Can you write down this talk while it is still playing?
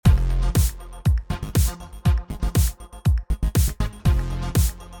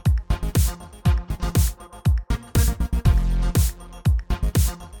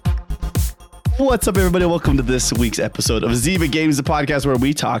What's up, everybody? Welcome to this week's episode of Ziva Games, the podcast where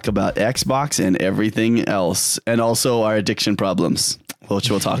we talk about Xbox and everything else, and also our addiction problems, which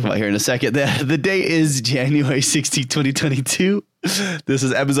we'll talk about here in a second. The day is January 16, 2022. This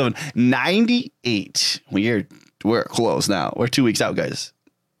is episode 98. We're close now. We're 2 weeks out, guys.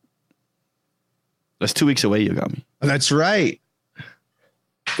 That's 2 weeks away. You got me. That's right.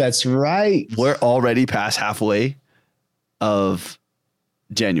 That's right. We're already past halfway of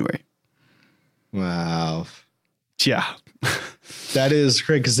January. Wow. Yeah. That is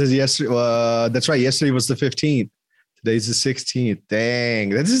great because yesterday. That's right. Yesterday was the 15th. Today's the 16th. Dang.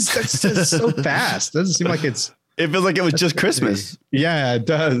 That's just so fast. Doesn't seem like it's. It feels like it was just Christmas. Yeah, it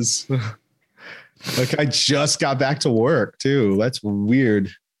does. Like I just got back to work too. That's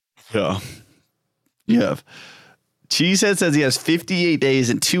weird. Yeah. Yeah. Cheesehead says he has 58 days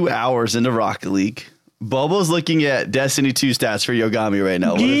and 2 hours into Rocket League. Bobo's looking at Destiny 2 stats for Yogami right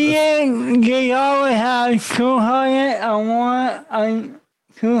now. You always have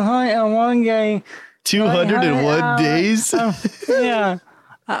 201 days. 201 days? Yeah.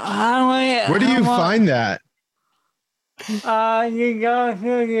 Where do you find that? You go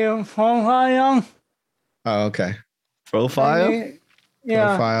to your profile. Oh, okay. Profile? Yeah.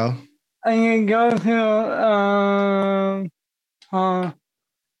 Profile. And you go to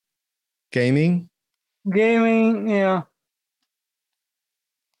Gaming. gaming, yeah.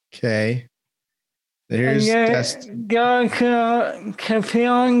 Okay. Here's test. Go to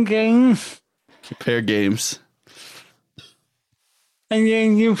compare games. Compare games. And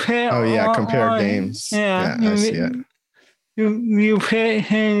then you pick. Oh yeah, compare games. Yeah, I see it. You pick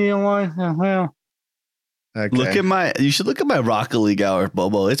who you want to play. Okay. You should look at my Rocket League hour,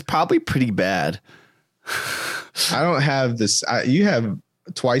 Bobo. It's probably pretty bad. I don't have this. You have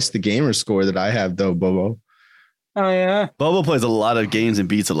twice the gamer score that I have, though, Bobo. Oh yeah. Bobo plays a lot of games and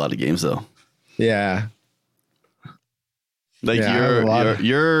beats a lot of games, though. Yeah. Like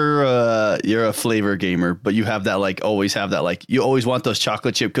you're a flavor gamer, but you have that always have that you always want those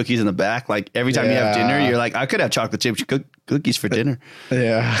chocolate chip cookies in the back. Like every time you have dinner, you're like, I could have chocolate chip cookies for dinner.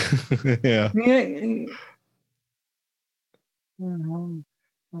 Yeah. Yeah.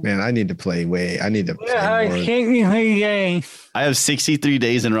 Man, I need to play I need to play more. I have 63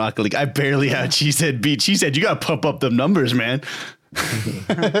 days in Rocket League. I barely have Cheesehead beat. Cheesehead, you got to pump up them numbers, man.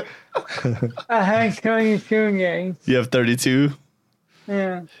 I have 32 days. You have 32?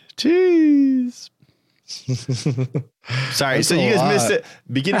 Yeah. Jeez. Sorry. That's so you guys missed it.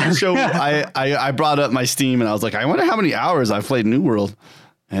 Beginning of the show, I brought up my Steam and I was like, I wonder how many hours I've played New World.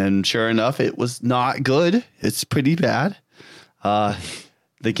 And sure enough, it was not good. It's pretty bad.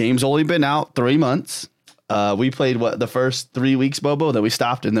 The game's only been out 3 months. We played the first 3 weeks, Bobo, then we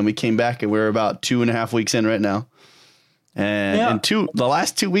stopped and then we came back and we're about 2.5 weeks in right now. And the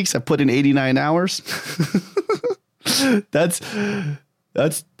last 2 weeks I put in 89 hours. That's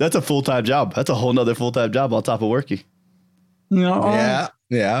a full-time job. That's a whole nother full-time job on top of working. Yeah.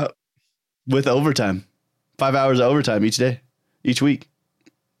 Yeah. With overtime. 5 hours of overtime each week.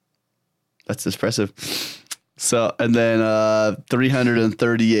 That's impressive. So, and then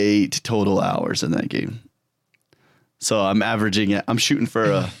 338 total hours in that game. So I'm shooting for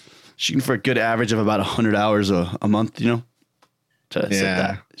a good average of about 100 hours a month, Try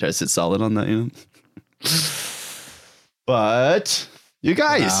to sit solid on that, But you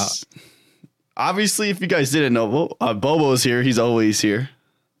guys, obviously, if you guys didn't know, Bobo's here. He's always here.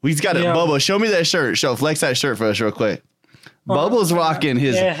 He's got it. Bobo, show me that shirt. Flex that shirt for us real quick. Bobo's rocking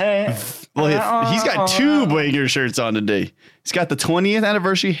his. Well, he's got two banger shirts on today. He's got the 20th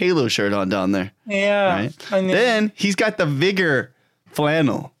anniversary Halo shirt on down there. Yeah. Right? Then he's got the Vigor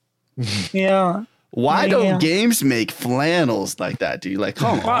flannel. Yeah. Why don't games make flannels like that, dude? Like,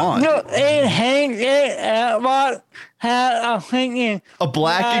 come on. No, a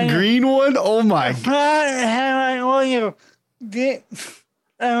black and green one? Oh my.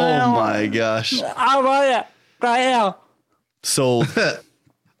 Oh my gosh. I want it right now. So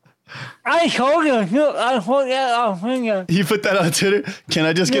I told you. I put that on Twitter. You put that on Twitter? Can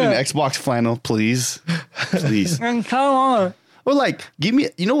I just get an Xbox flannel, please? Please. And come on. Or give me,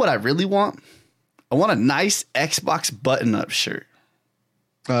 you know what I really want? I want a nice Xbox button-up shirt.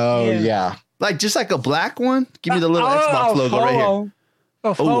 Oh, yeah. Just a black one. Give me the little Xbox logo right here.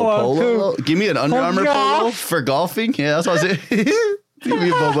 A polo. Give me an Under Armour polo for golfing. Yeah, that's what I was saying. Me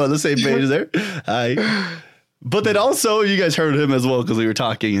and Bobo on the same page there. Hi. But then also, you guys heard him as well because we were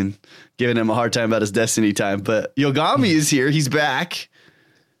talking and giving him a hard time about his Destiny time. But Yogami is here. He's back.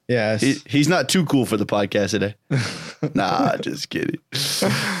 Yes. He's not too cool for the podcast today. Nah, just kidding.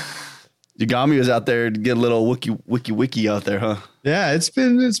 Yagami was out there to get a little wiki out there, huh? Yeah, it's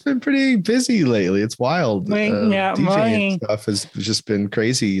been pretty busy lately. It's wild. Yeah, DJing money. stuff has just been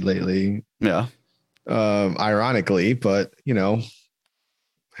crazy lately. Yeah. Ironically, but you know,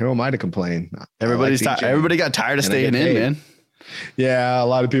 who am I to complain? Everybody's everybody got tired of And I staying get in, paid. man. Yeah, a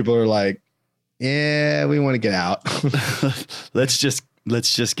lot of people are like, yeah, we want to get out. let's just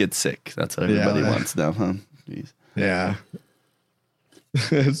get sick. That's what everybody wants now, huh? Jeez. Yeah.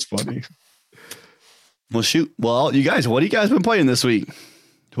 It's funny. Well, shoot. Well, you guys, what have you guys been playing this week?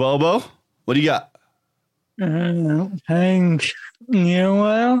 12-0? What do you got? Playing New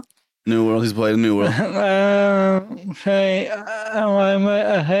World. New World. He's playing New World. Play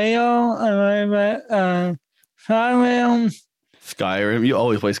a Halo. Skyrim. Skyrim. You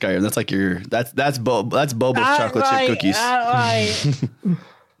always play Skyrim. That's like that's Bobo's chocolate chip cookies. I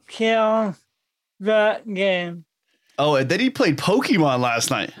kill that game. Oh, and then he played Pokemon last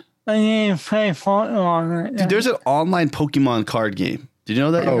night. I need to play Pokemon right now. Dude, there's an online Pokemon card game. Did you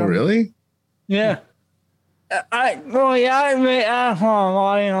know that? Oh, really? Yeah. I made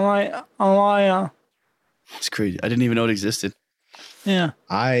online. It's crazy. I didn't even know it existed. Yeah.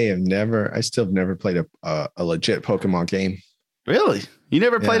 I still have never played a legit Pokemon game. Really? You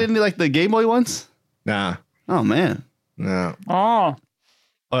never played any like the Game Boy ones? Nah. Oh man. No. Oh.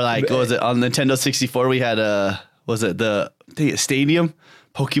 Or like, what was it on Nintendo 64? We had was it the Stadium,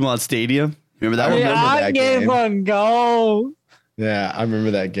 Pokemon Stadium? Remember that one? remember I that gave game. a go. Yeah, I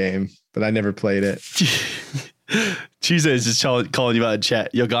remember that game, but I never played it. Cheese is just calling you out in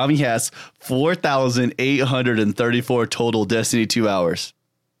chat. Yogami has 4,834 total Destiny 2 hours.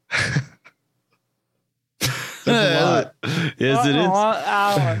 That's a lot. Yes, it is.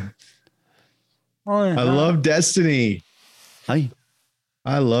 I love Destiny. Hi.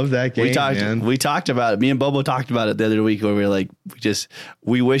 I love that game, man. We talked about it. Me and Bobo talked about it the other week where we were like,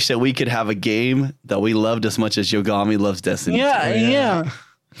 we wish that we could have a game that we loved as much as Yogami loves Destiny. Yeah.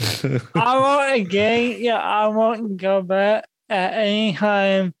 I want a game. Yeah, I want to go back at any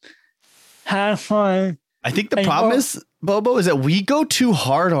time, have fun. I think the problem is, Bobo, is that we go too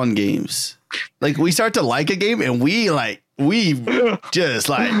hard on games. Like we start to like a game and we just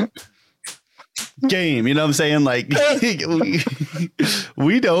like game, you know what I'm saying? Like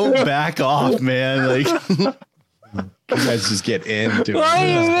we don't back off, man. Like You guys just get into What do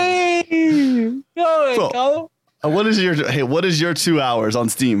it. you mean? Go. what is your 2 hours on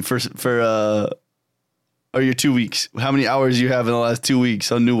Steam for or your 2 weeks? How many hours do you have in the last 2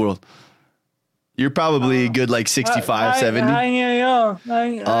 weeks on New World? You're probably a good like 65, 70.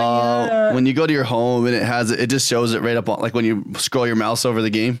 When you go to your home and it just shows it right up on, like when you scroll your mouse over the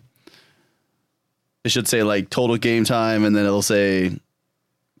game, it should say like total game time and then it'll say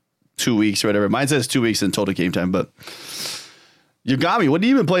 2 weeks or whatever. Mine says 2 weeks in total game time, but Yogami, what have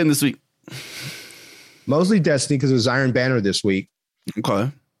you been playing this week? Mostly Destiny because it was Iron Banner this week.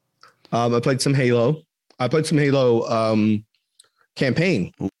 Okay. I played some Halo. I played some Halo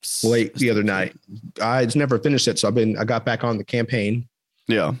campaign late the other night. I just never finished it, so I got back on the campaign.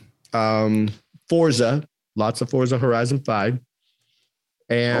 Yeah. Forza, lots of Forza Horizon 5.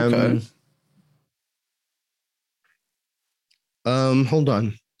 And Okay. Hold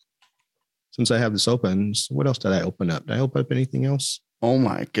on. Since I have this open, what else did I open up? Did I open up anything else? Oh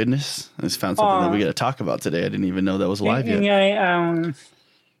my goodness. I just found something that we got to talk about today. I didn't even know that was live yet.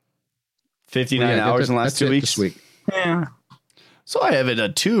 59 hours in the last 2 weeks. This week. Yeah. So I haven't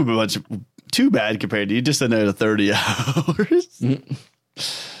done too bad compared to you. Just another 30 hours.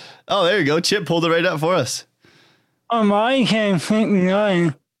 Oh, there you go. Chip pulled it right up for us. I can't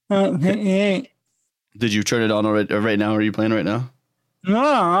 59. 58. Did you turn it on already, right now? Are you playing right now? No,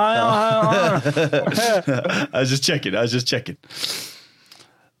 I I was just checking.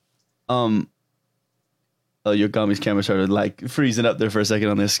 Yogami's camera started like freezing up there for a second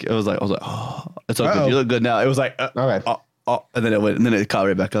on this. I was like, oh, it's all good. You look good now. It was like, Okay. and then it went, and then it caught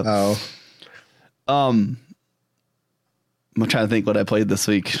right back up. Oh. I'm trying to think what I played this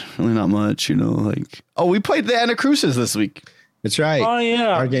week. Really not much, we played the Anacrusis this week. That's right. Oh,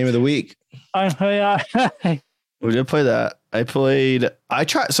 yeah. Our game of the week. I We did play that. I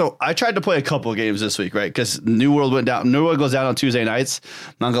tried to play a couple of games this week, right? Because New World goes down on Tuesday nights.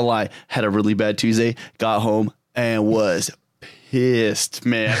 Not gonna lie, had a really bad Tuesday. Got home and was pissed,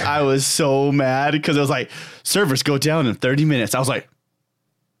 man. I was so mad because it was like servers go down in 30 minutes. I was like,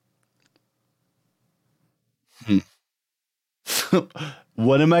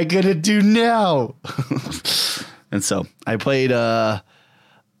 what am I gonna do now? And so I played. I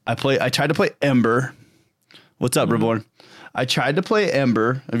tried to play Ember. What's up, Reborn? I tried to play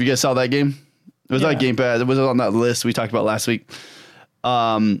Ember. Have you guys saw that game? It was on Game Pass. It was on that list we talked about last week.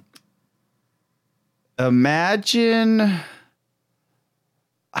 Imagine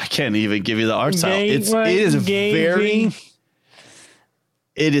I can't even give you the art style. Gang-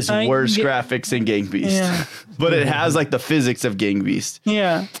 It is worse Ga- graphics than Gang Beast, Yeah. but it has like the physics of Gang Beast.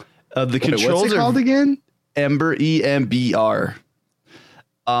 Yeah. The Wait, controls what's it are called again? Ember, EMBR.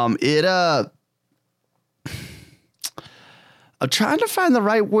 I'm trying to find the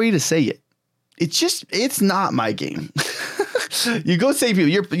right way to say it. It's not my game. You go save people.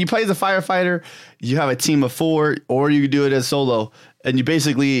 You play as a firefighter. You have a team of 4, or you do it as solo, and you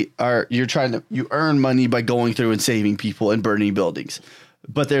basically you earn money by going through and saving people and burning buildings.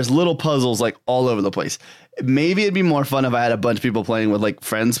 But there's little puzzles like all over the place. Maybe it'd be more fun if I had a bunch of people playing with like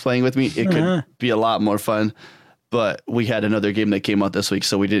friends playing with me. It could be a lot more fun. But we had another game that came out this week,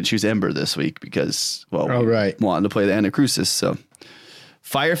 so we didn't choose Ember this week because we wanted to play the Anacrusis. So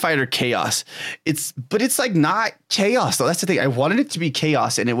Firefighter Chaos. It's like not chaos though. That's the thing. I wanted it to be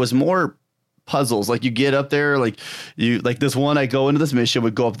chaos, and it was more puzzles. Like you get up there, like this one. I go into this mission,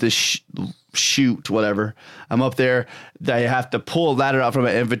 would go up this chute, whatever. I'm up there. I have to pull a ladder out from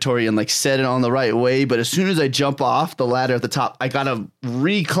my inventory and like set it on the right way. But as soon as I jump off the ladder at the top, I gotta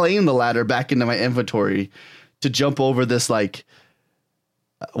reclaim the ladder back into my inventory to jump over this like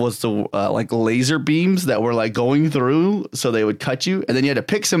laser beams that were like going through, so they would cut you, and then you had to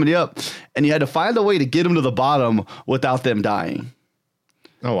pick somebody up, and you had to find a way to get them to the bottom without them dying.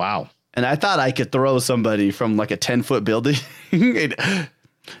 Oh wow! And I thought I could throw somebody from like a 10-foot building.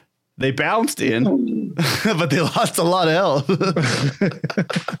 They bounced in, but they lost a lot of health.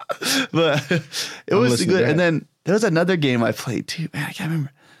 But it was good. And then there was another game I played too. Man, I can't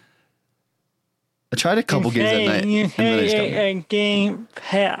remember. I tried a couple games at night. You say a game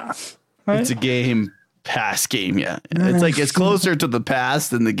pass. Right? It's a game pass game, yeah. It's like it's closer to the pass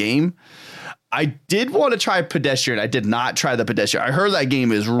than the game. I did want to try Pedestrian. I did not try the Pedestrian. I heard that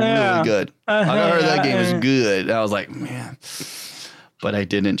game is really good. I heard that game is good. I was like, man. But I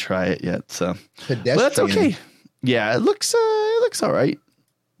didn't try it yet. So but that's okay. Yeah, it looks all right.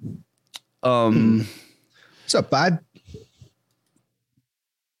 What's up, bud?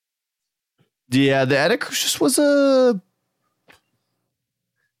 Yeah, the Anacrusis was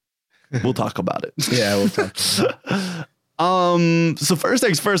we'll talk about it. Yeah, we'll talk about it. So first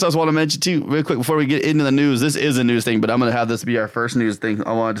things first, I just want to mention too, real quick before we get into the news. This is a news thing, but I'm going to have this be our first news thing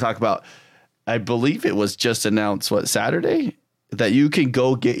I wanted to talk about. I believe it was just announced, Saturday, that you can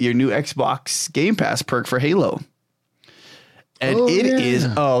go get your new Xbox Game Pass perk for Halo. And it is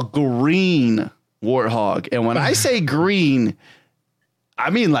a green Warthog. And when I say green, I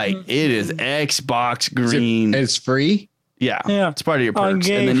mean like it is Xbox green. It's free? Yeah. It's part of your perks.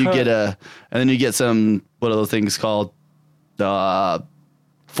 And then you get some, what are those things called? 4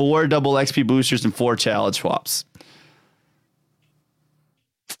 double XP boosters and 4 challenge swaps.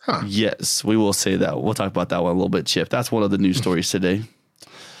 Huh. Yes, we will say that. We'll talk about that one a little bit, Chip. That's one of the news stories today.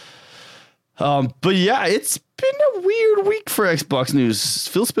 But yeah, it's been a weird week for Xbox news.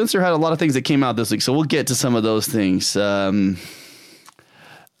 Phil Spencer had a lot of things that came out this week, so we'll get to some of those things. Here's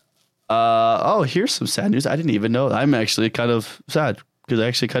some sad news. I didn't even know. I'm actually kind of sad because I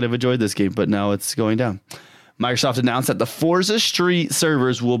actually kind of enjoyed this game, but now it's going down. Microsoft announced that the Forza Street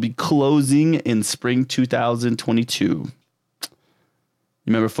servers will be closing in spring 2022. You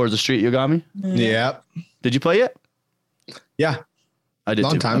remember Forza Street, Yogami? Yeah. Did you play it? Yeah. I did.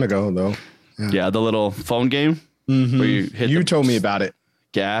 Long time ago, though. Yeah, the little phone game where you hit. You told me about it.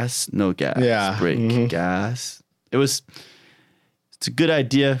 Gas, no gas. Yeah. Brake, gas. It's a good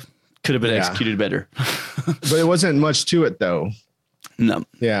idea. Could have been executed better. But it wasn't much to it, though. No.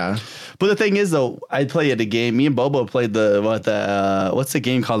 Yeah. But the thing is, though, I played a game. Me and Bobo played what's the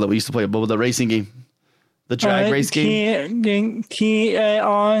game called that we used to play? Bobo, the racing game, the drag race game.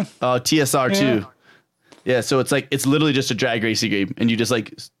 TSR. Oh, TSR too. Yeah. So it's literally just a drag racing game, and you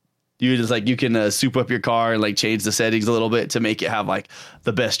can soup up your car and like change the settings a little bit to make it have like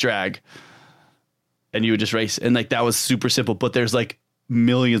the best drag, and you would just race, and like that was super simple. But there's like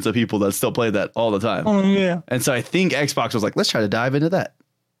millions of people that still play that all the time. Oh yeah. And so I think Xbox was like, let's try to dive into that.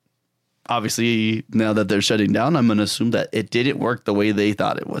 Obviously, now that they're shutting down, I'm going to assume that it didn't work the way they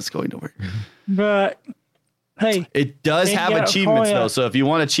thought it was going to work. But hey, it does have achievements though. So if you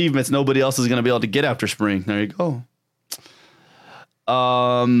want achievements, nobody else is going to be able to get after spring. There you go.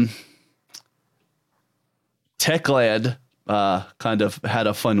 Techland kind of had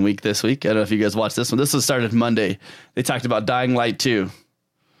a fun week this week. I don't know if you guys watched this one. This was started Monday. They talked about Dying Light 2.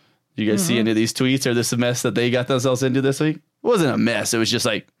 You guys see any of these tweets or this mess that they got themselves into this week? It wasn't a mess. It was just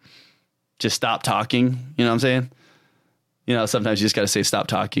like, just stop talking. You know what I'm saying? You know, sometimes you just got to say stop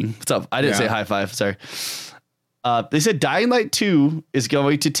talking. What's up? I didn't say high five. Sorry. They said Dying Light 2 is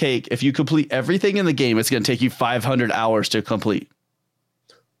going to take, if you complete everything in the game, it's going to take you 500 hours to complete.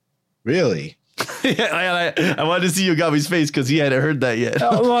 Really? Yeah, I wanted to see Yogami's face because he hadn't heard that yet.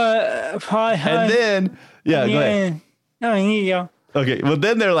 And then, yeah, go ahead. No, you go. Okay, well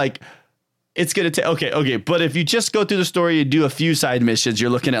then they're like, it's gonna take. Okay, but if you just go through the story and do a few side missions, you're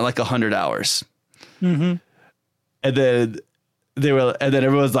looking at like 100 hours. Mm-hmm. And then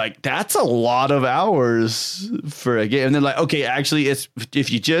everyone's like, that's a lot of hours for a game. And they're like, okay, actually, it's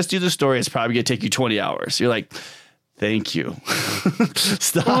if you just do the story, it's probably gonna take you 20 hours. You're like, thank you.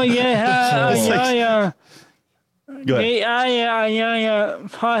 Stop. Oh yeah, yeah. Go ahead. Yeah.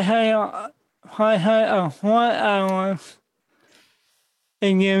 1 hour.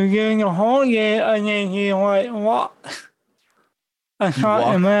 And you're doing the whole game, and then you like walk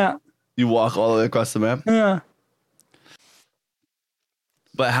across the map. You walk all the way across the map. Yeah.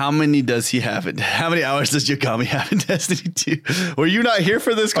 But how many does he have? How many hours does Yogami have in Destiny 2? Were you not here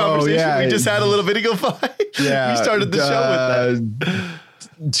for this conversation? Yeah. We just had a little video fight. Yeah. We started the show with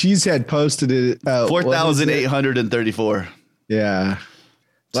that. Cheese had posted it. 4,834. Yeah.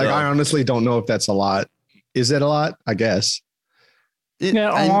 Like, I honestly don't know if that's a lot. Is it a lot? I guess. A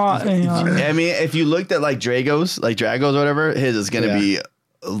lot. I mean, if you looked at like Dragos or whatever, his is going to be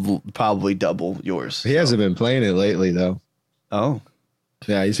probably double yours. He hasn't been playing it lately, though. Oh.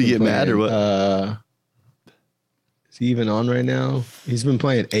 Yeah, he's he get mad or what? Is he even on right now? He's been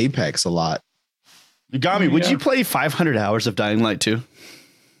playing Apex a lot. Yogami, would you play 500 hours of Dying Light 2?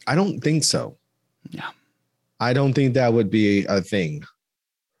 I don't think so. Yeah. I don't think that would be a thing.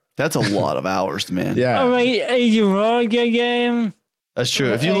 That's a lot of hours, man. Yeah. All right, you love your game. That's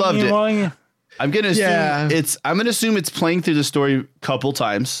true. If you loved it, I'm gonna assume it's playing through the story a couple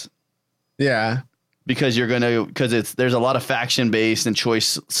times. Yeah. Because there's a lot of faction based and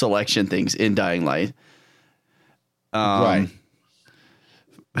choice selection things in Dying Light. Right.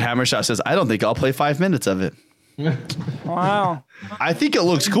 Hammershot says, I don't think I'll play 5 minutes of it. Wow. I think it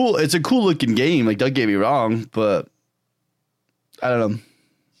looks cool. It's a cool looking game. Like, don't get me wrong, but I don't know.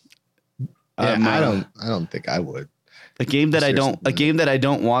 I don't think I would. A game that I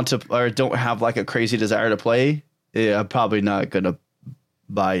don't want to, or don't have like a crazy desire to play. Yeah, I'm probably not gonna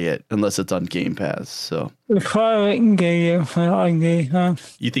buy it unless it's on Game Pass. So you think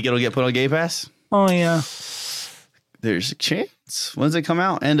it'll get put on Game Pass? Oh yeah. There's a chance. When does it come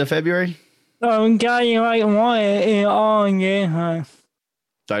out? End of February? Dying Light 1 is on Game Pass.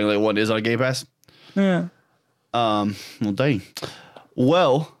 Dying Light 1 is on Game Pass? Yeah. Well, dang.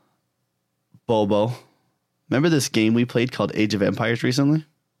 Well, Bobo, remember this game we played called Age of Empires recently?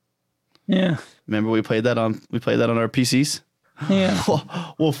 Yeah. Remember we played that on our PCs? Yeah.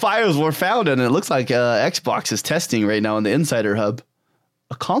 Well, files were found, and it looks like Xbox is testing right now in the Insider Hub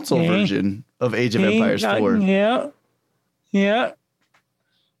a console version of Age of Empires 4. Yeah. Yeah.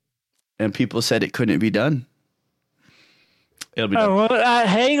 And people said it couldn't be done. It'll be done.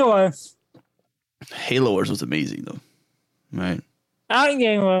 Halo Wars. Halo Wars was amazing, though. Right. That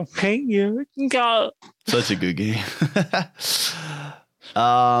game was you got such a good game.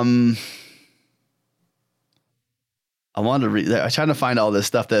 I wanted to read. I was trying to find all this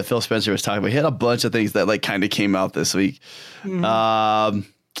stuff that Phil Spencer was talking about. He had a bunch of things that like kind of came out this week. Mm-hmm.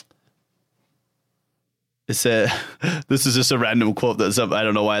 It said, this is just a random quote that I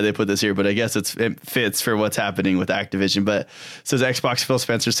don't know why they put this here, but I guess it fits for what's happening with Activision. But it says Xbox Phil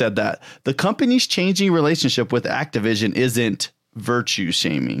Spencer said that the company's changing relationship with Activision isn't virtue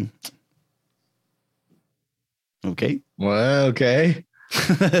shaming. Okay. Well, okay.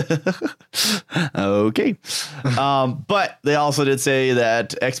 Okay. But they also did say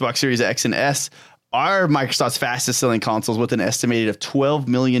that Xbox Series X and S are Microsoft's fastest selling consoles with an estimated of 12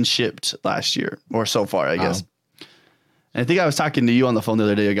 million shipped last year, or so far, I guess. And I think I was talking to you on the phone the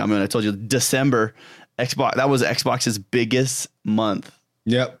other day, Yogami, and I told you December, that was Xbox's biggest month.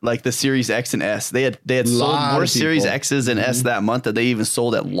 Yep. Like the Series X and S. They had sold more Series X's and S that month than they even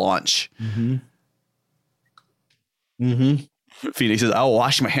sold at launch. Phoenix says, I'll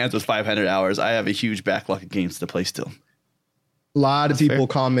wash my hands with 500 hours. I have a huge backlog of games to play still. A lot of people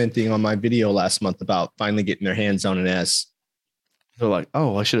commenting on my video last month about finally getting their hands on an S. They're like,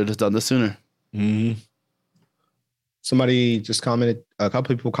 oh, I should have just done this sooner. Somebody just commented, a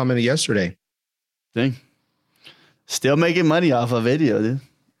couple people commented yesterday. Dang. Still making money off of video, dude.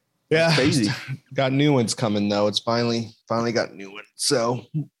 Yeah. Crazy. Got new ones coming, though. It's finally got new ones. So,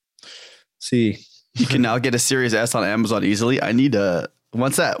 see. You can now get a Series S on Amazon easily. I need to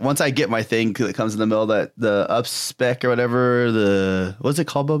once I get my thing that comes in the mail, that the up spec or whatever, what's it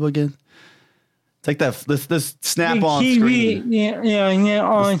called, Bubba, again? It's like this snap on screen. Yeah,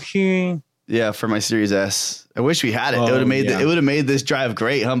 on screen. Yeah, for my Series S. I wish we had it. It would have made this drive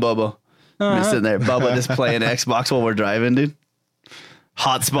great, huh, Bubba? Sitting there, Bubba, just playing Xbox while we're driving, dude.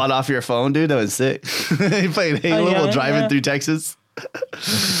 hotspot off your phone, dude. That was sick. He played Halo while driving through Texas.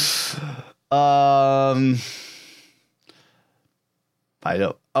 I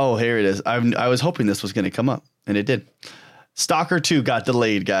don't. Oh, here it is. I was hoping this was going to come up, and it did. Stalker 2 got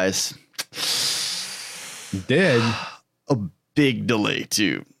delayed, guys. Did a big delay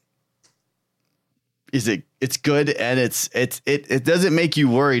too. It's good, and it doesn't make you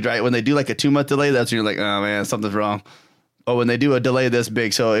worried, right? When they do like a 2-month delay, that's when you're like, oh man, something's wrong. But when they do a delay this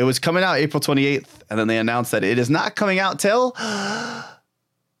big, so it was coming out April 28th, and then they announced that it is not coming out till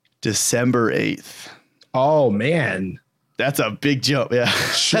December 8th. Oh man. That's a big jump. Yeah.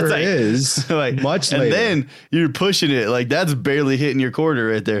 Sure that's is. Like, much later. And then you're pushing it. Like, that's barely hitting your quarter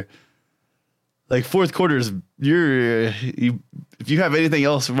right there. Like, fourth quarter is, if you have anything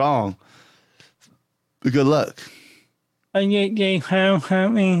else wrong, good luck. They found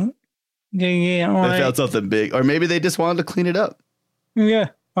something. They found something big. Or maybe they just wanted to clean it up. Yeah.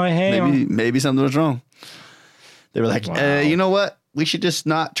 Maybe something was wrong. They were like, wow. You know what? We should just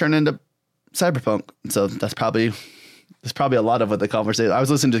not turn into Cyberpunk. So that's probably a lot of what the conversation. I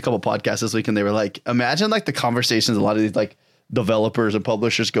was listening to a couple podcasts this week, and they were like, imagine like the conversations a lot of these like developers and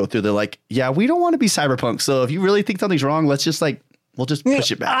publishers go through. They're like, yeah, we don't want to be Cyberpunk. So if you really think something's wrong, we'll just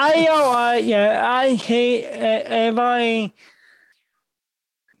push it back. I hate everybody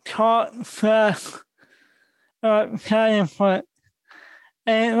talk fast about Cyberpunk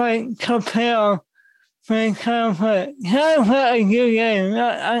and like compare with Cyberpunk. Cyberpunk is a good game.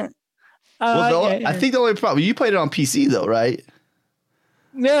 I think the only problem, you played it on PC though, right?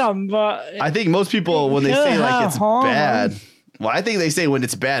 Yeah, but I think most people, when they say like it's bad, well, I think they say when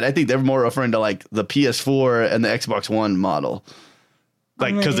it's bad, I think they're more referring to like the PS4 and the Xbox One model.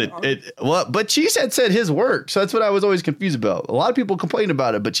 Like, because but Cheesehead said his worked. So that's what I was always confused about. A lot of people complain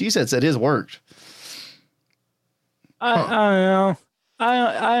about it, but Cheesehead said his worked. I don't know.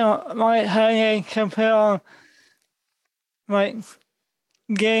 I don't like how they compare like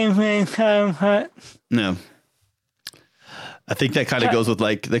games and Cyberpunk. No. I think that kind of goes with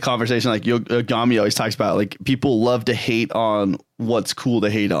like the conversation like Yogami always talks about. Like, people love to hate on what's cool to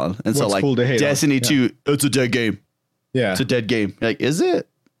hate on. And so like cool Destiny 2, it's a dead game. Yeah. It's a dead game. Like, is it?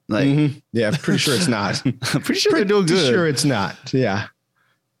 Like, yeah, I'm pretty sure it's not. I'm pretty sure they're doing good. Pretty sure it's not. Yeah.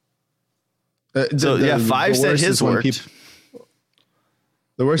 5 said his worked.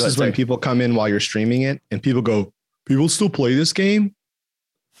 The worst is when people come in while you're streaming it and people go, people still play this game?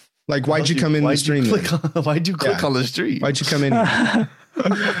 Like, why'd you come in the stream? Why'd you click on the stream? Why'd you come in?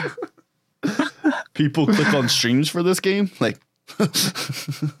 People click on streams for this game? Like,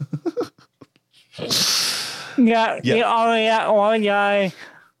 yeah, you only got one guy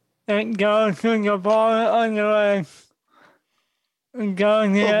that goes to the ball on the leg. Do you remember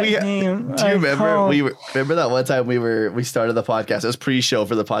that one time we started the podcast? It was pre-show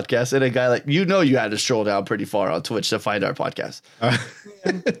for the podcast, and a guy like you had to stroll down pretty far on Twitch to find our podcast. All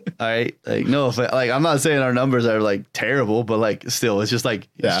right, like I'm not saying our numbers are like terrible, but like still, it's just like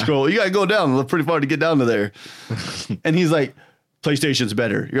scroll. You gotta go down pretty far to get down to there. And he's like, "PlayStation's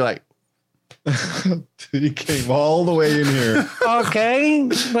better." You're like, he came all the way in here. Okay.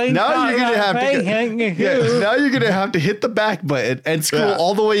 Now you're gonna have to. Now you're gonna have to hit the back button and scroll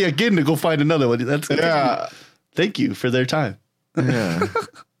all the way again to go find another one. That's Thank you for their time. Yeah.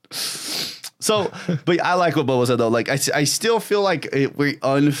 So, but I like what Bobo said though. Like, I still feel like we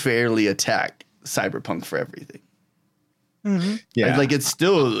unfairly attack Cyberpunk for everything. Mm-hmm. Yeah. Like it's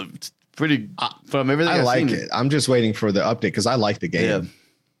still pretty from everything. I like it. I'm just waiting for the update because I like the game. Yeah.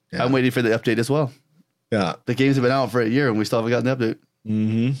 Yeah. I'm waiting for the update as well. Yeah. The games have been out for a year and we still haven't gotten the update.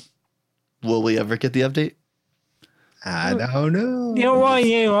 Mm-hmm. Will we ever get the update? I don't know. You know what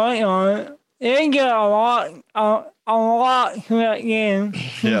you want on it? They get a lot to that game.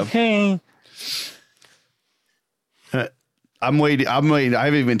 Yeah. I'm waiting. I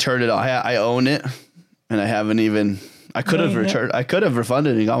haven't even turned it on. I own it and I haven't even, I could have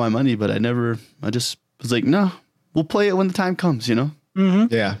refunded and got my money, but I just was like, no, we'll play it when the time comes, you know?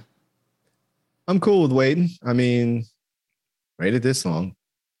 Mm-hmm. Yeah. I'm cool with waiting. I mean, waited this long.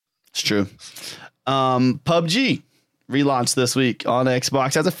 It's true. PUBG relaunched this week on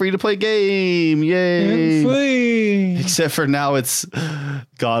Xbox as a free-to-play game. Yay. Free. Except for now it's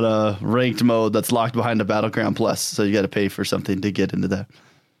got a ranked mode that's locked behind the Battleground Plus. So you got to pay for something to get into that.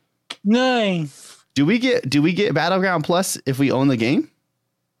 Nice. Do we get Battleground Plus if we own the game?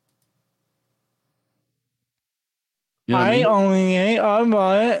 You know I own it. I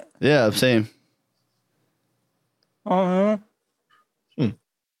bought it. Yeah, same. Uh-huh.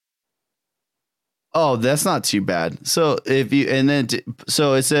 Oh, that's not too bad. So if you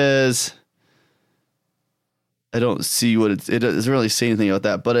so it says I don't see what it doesn't really say anything about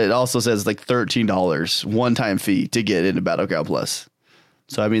that, but it also says like $13 one-time fee to get into Battleground Plus.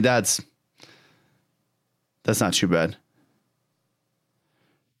 So I mean that's not too bad.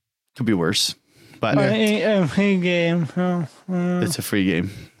 Could be worse, but a free game. So, it's a free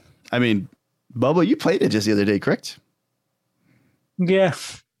game. I mean, Bubba, you played it just the other day, correct? yeah.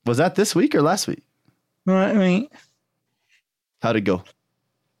 Was that this week or last week? I mean, How'd it go?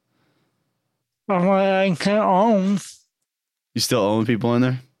 I can own. You still own people in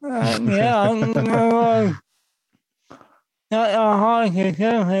there? Yeah. Not hard to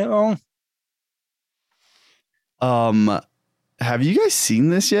kill people. Have you guys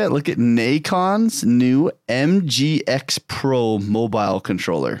seen this yet? Look at Nakon's new MGX Pro mobile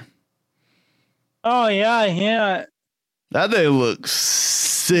controller. Oh, yeah. That thing looks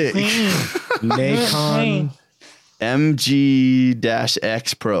sick. Nacon.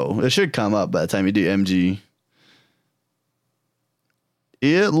 MG-X Pro. It should come up by the time you do MG.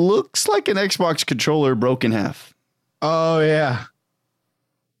 It looks like an Xbox controller broken in half. Oh yeah.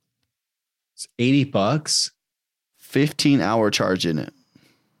 It's $80. 15-hour charge in it.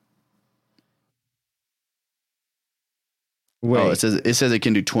 Wait. Oh, it says it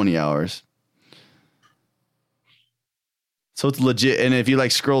can do 20 hours. So it's legit. And if you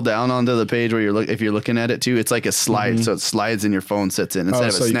like scroll down onto the page where if you're looking at it too, it's like a slide. Mm-hmm. So it slides and your phone sits in instead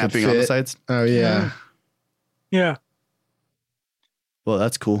of so it you can snapping on the fit. sides. Oh yeah. Yeah. Well,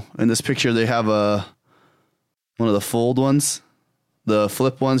 that's cool. In this picture, they have one of the fold ones, the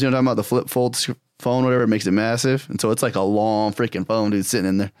flip ones. You know what I'm talking about? The flip fold phone, whatever. It makes it massive. And so it's like a long freaking phone, dude, sitting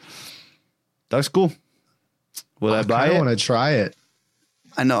in there. That's cool. Would I buy I it? want to try it.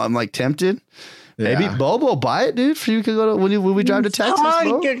 I know. I'm like tempted. Yeah. Maybe Bobo buy it, dude. For you can go to when we drive to Texas.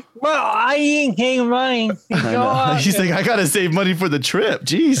 Bo? Well, I ain't taking money. I know. He's like, I gotta save money for the trip.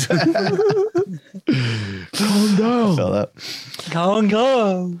 Jeez. Calm down. Fell out.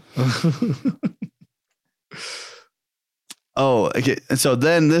 Go. Oh, okay. And so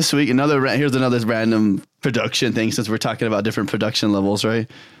then this week, here's another random production thing since we're talking about different production levels, right?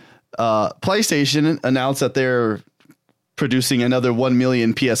 PlayStation announced that they're producing another 1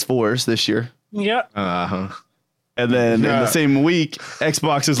 million PS4s this year. Yep. Uh-huh. And then in the same week,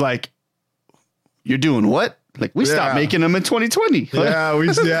 Xbox is like, you're doing what? Like, we stopped making them in 2020. Yeah.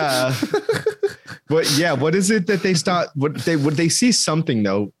 What is it that they stopped? Would they see something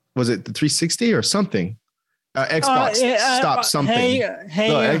though? Was it the 360 or something? Xbox stopped something.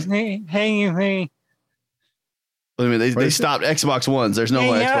 Hey. I mean, they stopped Xbox Ones. There's no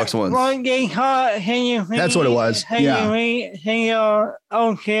more Xbox Ones. That's what it was. Yeah.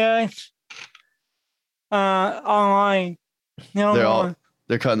 Okay. Online. No.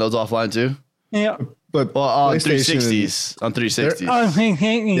 They're cutting those offline too. Yeah. But on PlayStation 360s. On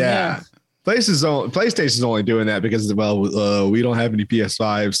 360s. Yeah. PlayStation's only doing that because we don't have any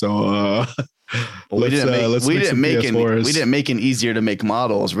PS5, so we didn't make an easier to make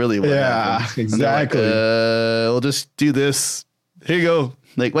models, really. Exactly. Like, we'll just do this. Here you go.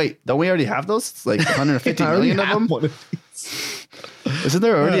 Like, wait, don't we already have those? It's like 150 million of them. Isn't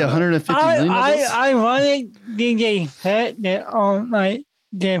there already 150 million of those? I wanted DJ Pet that on like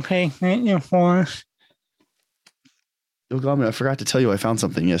their PlayStation 4. Yo, Goblin, I forgot to tell you I found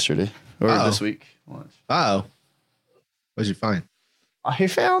something yesterday or this week. Oh, what'd you find? I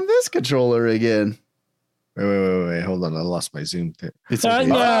found this controller again. Wait. Hold on. I lost my zoom. There it is.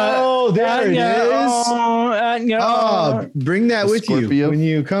 Bring that with you when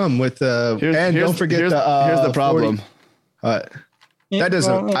you come with and don't forget here's the problem. 40, that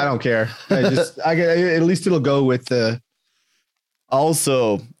doesn't, I don't care. At least it'll go with the.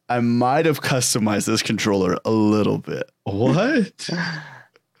 Also, I might have customized this controller a little bit. What?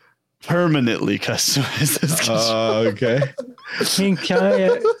 Permanently customized this controller. Okay.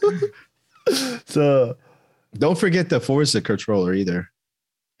 So don't forget the Forza controller either.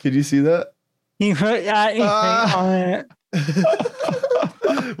 Can you see that? You put that on it.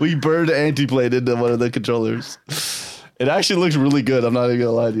 We burned anti-plate into one of the controllers. It actually looks really good. I'm not even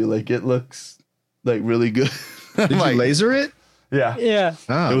gonna lie to you. Like, it looks like really good. Did you laser it? Yeah.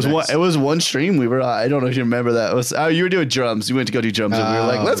 Oh, it was one stream we were. I don't know if you remember that. It was you were doing drums. You went to go do drums, and we were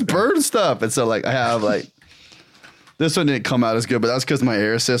like, let's burn stuff. And so like I have like this one didn't come out as good, but that's because my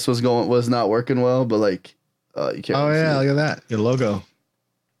air assist was not working well. But like you can't. Oh yeah, look at that, your logo.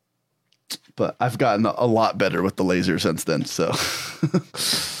 But I've gotten a lot better with the laser since then. So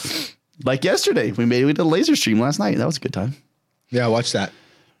like yesterday, we did a laser stream last night. That was a good time. Yeah, I watched that.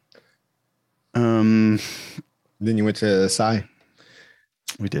 Then you went to Psy.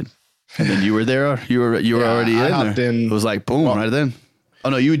 We did. And then you were there. You were already in there. It was like boom right then. Oh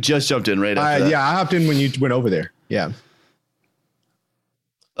no, you just jumped in right after that. Yeah, I hopped in when you went over there. Yeah.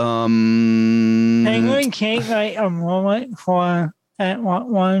 Penguin take like a moment for at what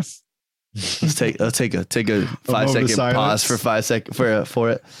was. Let's take a 5-second pause for 5 seconds for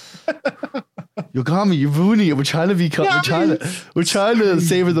it. Yogami, you're ruining it. We're trying to be. We're trying to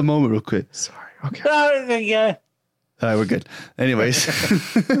savor the moment real quick. Sorry. Okay. Yeah. All right, we're good. Anyways,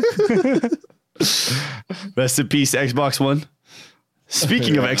 rest in peace, Xbox One.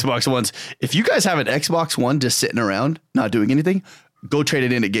 Speaking of Xbox Ones, if you guys have an Xbox One just sitting around not doing anything, go trade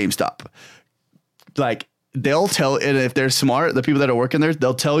it in at GameStop. Like they'll tell, and if they're smart, the people that are working there,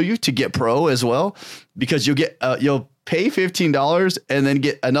 they'll tell you to get Pro as well, because you'll pay $15 and then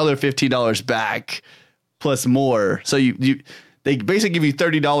get another $15 back plus more. So they basically give you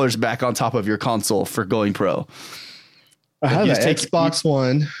 $30 back on top of your console for going Pro. I have an Xbox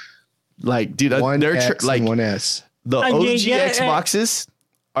One. Like, dude, they're like One S. The OG Xboxes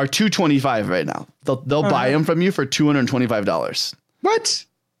are $225 right now. They'll buy them from you for $225. What?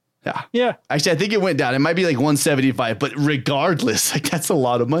 Yeah. Yeah. Actually, I think it went down. It might be like $175, but regardless, like that's a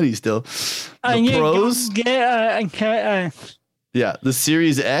lot of money still. The Pros. Yeah, the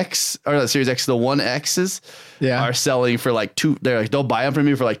Series X or the Series X, the One X's are selling for like they'll buy them from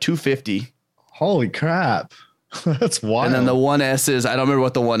you for like $250. Holy crap. That's wild. And then the One S's, I don't remember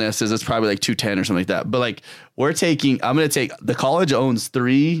what the One S is. It's probably like $210 or something like that. But like I'm going to take, the college owns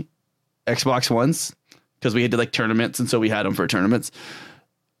 3 Xbox Ones because we had to like tournaments. And so we had them for tournaments.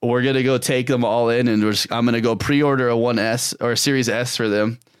 We're going to go take them all in and I'm going to go pre-order a One S or a Series S for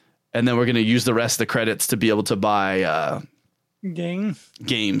them. And then we're going to use the rest of the credits to be able to buy games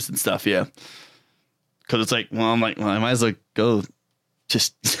and stuff. Yeah. Cause it's like, well, I'm like, well, I might as well go.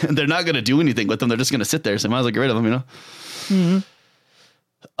 Just they're not going to do anything with them. They're just going to sit there. So I might as well get rid of them, you know? Mm-hmm.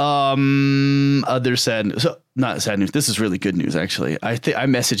 Not sad news. This is really good news, actually. I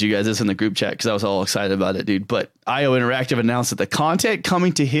messaged you guys this in the group chat because I was all excited about it, dude. But IO Interactive announced that the content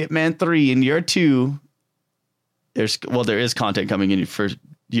coming to Hitman 3 in year 2, there is content coming in for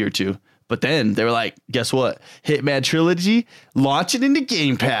year 2. But then they were like, guess what? Hitman Trilogy launching into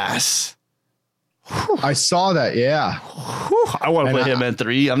Game Pass. I saw that. Yeah. I want to play Hitman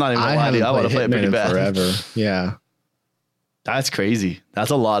 3. I'm not even gonna lie to you. I want to play it pretty bad. Forever. Yeah. That's crazy. That's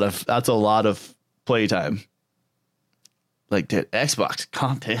a lot of playtime. Like that Xbox,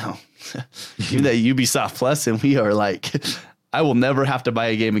 calm down. Even that Ubisoft Plus, and we are like, I will never have to buy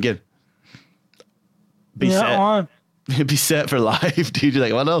a game again. Be set for life, dude. You're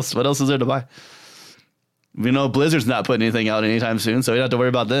like, what else? What else is there to buy? We know Blizzard's not putting anything out anytime soon, so we don't have to worry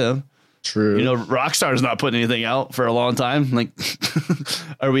about them. True. You know, Rockstar's not putting anything out for a long time. Like,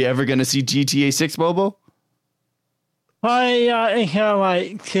 are we ever going to see GTA 6 mobile?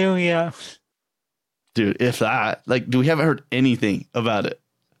 Like 2 years. Dude, if that, like, we haven't heard anything about it.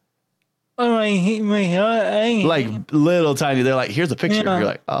 Like little tiny. They're like, here's a picture. Yeah. You're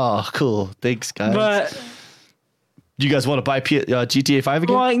like, oh, cool. Thanks, guys. But do you guys want to buy GTA 5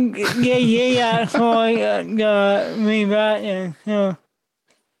 again? Yeah.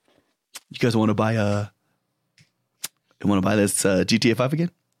 You guys want to buy this GTA 5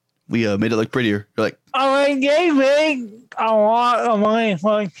 again? We made it look prettier. You're like, I gave it a lot of money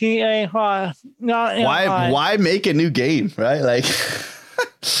for GTA 5. Why make a new game, right? Like,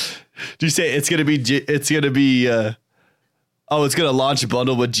 do you say it's gonna be it's gonna launch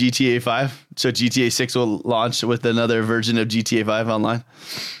bundled with GTA 5? So GTA 6 will launch with another version of GTA 5 online,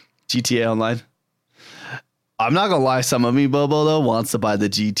 GTA Online. I'm not gonna lie, some of me, Bobo, though, wants to buy the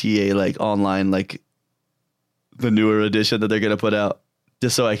GTA like online, like the newer edition that they're gonna put out,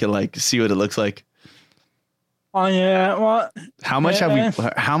 just so I can like see what it looks like. Oh yeah, what? How much have we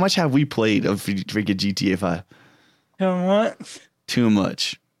played of freaking GTA 5? Too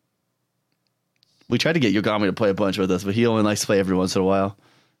much. We tried to get Yogami to play a bunch with us, but he only likes to play every once in a while.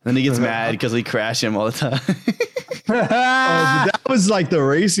 And then he gets mad because we crash him all the time. That was like the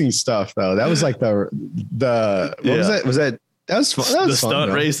racing stuff, though. That was like the what was that? Was that was fun? That was the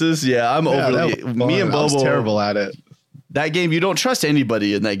stunt races? Yeah, I'm overly. Me and Bobo I was terrible at it. That game, you don't trust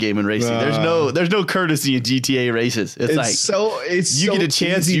anybody in that game in racing. There's no courtesy in GTA races. It's you get a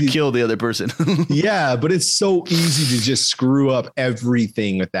chance, you kill the other person. Yeah, but it's so easy to just screw up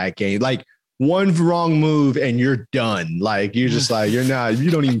everything with that game. Like one wrong move and you're done. Like you're just like you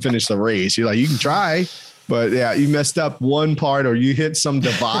don't even finish the race. You're like, you can try, but yeah, you messed up one part, or you hit some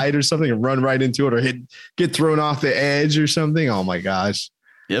divide or something and run right into it, or get thrown off the edge or something. Oh my gosh.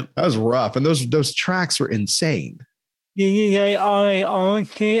 Yep. That was rough. And those tracks were insane. I only own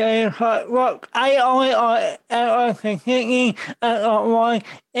GTA. Look, I only own PC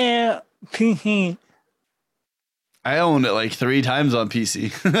and PC. I own it like 3 times on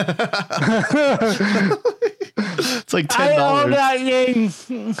PC. It's like $10. I own that game.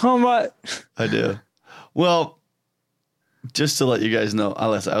 How much? I do. Well, just to let you guys know,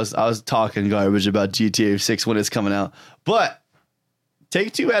 unless I was talking garbage about GTA 6 when it's coming out, but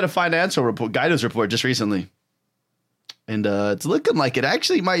Take-Two had a financial report, guidance report just recently, and it's looking like it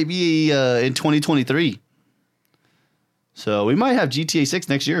actually might be in 2023. So we might have GTA 6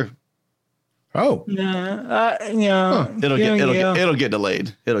 next year. Oh, Yeah. It'll get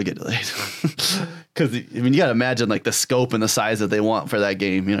delayed. It'll get delayed because I mean you got to imagine like the scope and the size that they want for that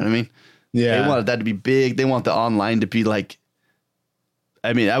game. You know what I mean? yeah. They wanted that to be big. They want the online to be like.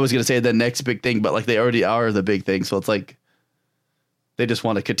 I mean, I was gonna say the next big thing, but like they already are the big thing. So it's like they just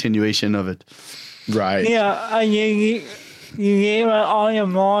want a continuation of it. Right. Yeah, you gave it all your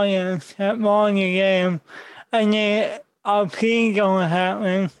money and kept on your game, and then RP gonna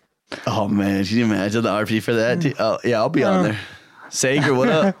happen. Oh man, can you imagine the RP for that? Oh yeah, I'll be on there. Sager, what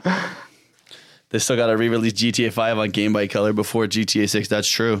up? They still got to re-release GTA 5 on Game Boy Color before GTA 6. That's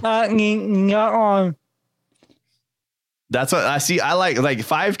true. Not on. That's what I see. I like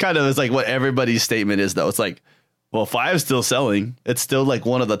 5 kind of is like what everybody's statement is though. It's like, well, 5's still selling. It's still like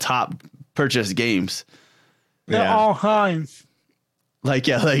one of the top purchased games. They're all times. Like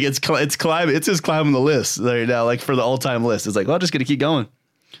yeah, like it's climbing. It's just climbing the list right now. Like for the all-time list, it's like, well, I'm just gonna keep going.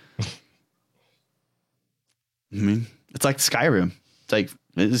 I mean, it's like Skyrim. It's like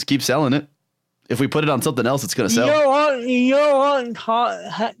it just keep selling it. If we put it on something else, it's gonna sell. You know what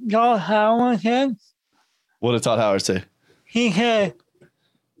Todd Howard said? What did Todd Howard say? He said,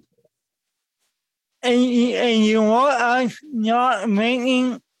 and you want us not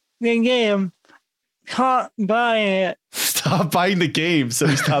making the game, stop buying it. Stop buying the game, so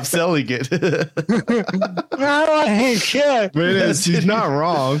he stopped selling it. Not what he said. Man, he's not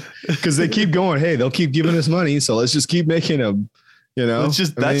wrong because they keep going. Hey, they'll keep giving us money, so let's just keep making them. You know,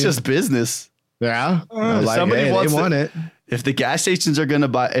 that's just business. Yeah, like, somebody hey, wants they want it. If the gas stations are gonna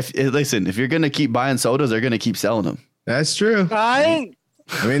buy, if you're gonna keep buying sodas, they're gonna keep selling them. That's true. Right?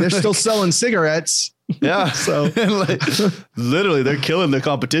 I mean, they're still selling cigarettes. Yeah, So like, literally, they're killing the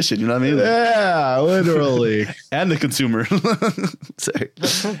competition. You know what I mean? yeah, literally. And the consumer. Sorry.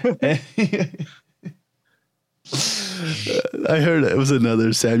 I heard it was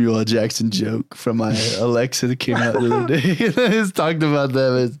another Samuel L. Jackson joke from my Alexa that came out the other day. I was talking about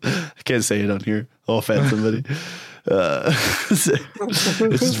that. I can't say it on here. I'll offend somebody. It's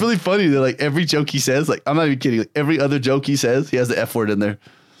just really funny that like every joke he says, like I'm not even kidding. Like every other joke he says, he has the F word in there.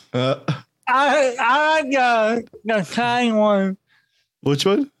 I like the sign one. Which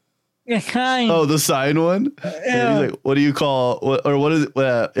one? The sign. Oh, the sign one. Yeah. He's like, what do you call? What is it?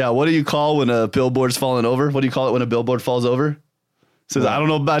 What do you call when a billboard's falling over? What do you call it when a billboard falls over? Says, I don't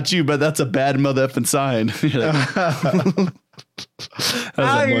know about you, but that's a bad mother effing sign. You're like,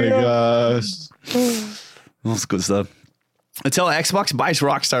 Oh my gosh. that's good stuff. Until Xbox buys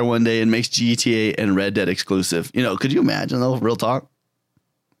Rockstar one day and makes GTA and Red Dead exclusive. You know, could you imagine though? Real talk.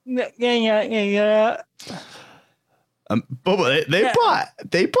 Yeah. But they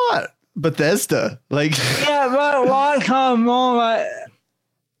bought Bethesda. Like, Yeah, but one time more like.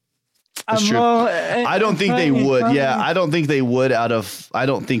 that's true. I don't think they would. Yeah, I don't think they would. I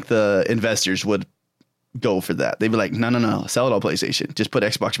don't think the investors would go for that. They'd be like, no, sell it on PlayStation. Just put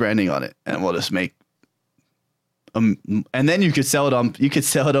Xbox branding on it, and we'll just make. And then you could sell it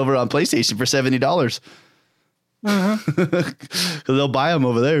over on PlayStation for $70. Because they'll buy them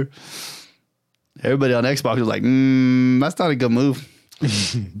over there. Everybody on Xbox was like, that's not a good move. I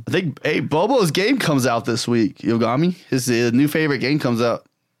think, hey, Bobo's game comes out this week. Yogami, his new favorite game comes out.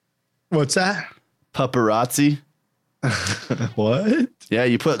 What's that? Paparazzi. What? Yeah,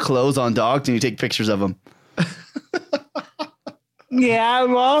 you put clothes on dogs and you take pictures of them. Yeah,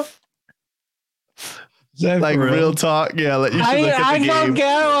 well. Like real talk. Yeah, you should look at the don't game.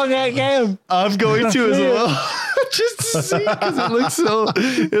 get on that game. I'm going to as well. Just to see because it looks so.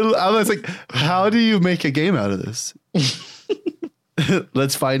 I was like, how do you make a game out of this?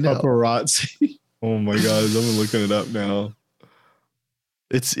 Let's find out. Paparazzi. Oh my god, I'm looking it up now.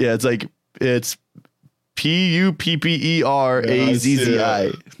 It's PUPPERAZZI.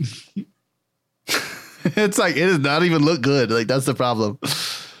 It's like it does not even look good. Like that's the problem.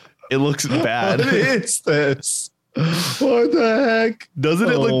 It looks bad. What is this? What the heck? Doesn't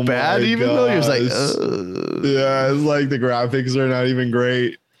it look bad even though you're just like, yeah, it's like the graphics are not even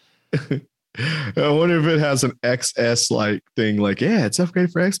great. I wonder if it has an XS like thing. Like, yeah, it's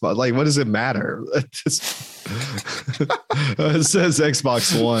upgraded for Xbox. Like, what does it matter? It says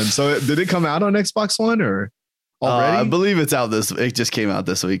Xbox One. So did it come out on Xbox One or already? I believe it's out it just came out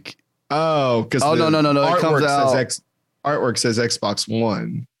this week. Oh, because no. It comes out. Artwork says Xbox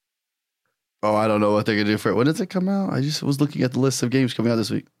One. Oh, I don't know what they're gonna do for it. When does it come out? I just was looking at the list of games coming out this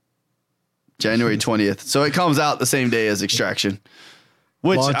week. January 20th. So it comes out the same day as Extraction.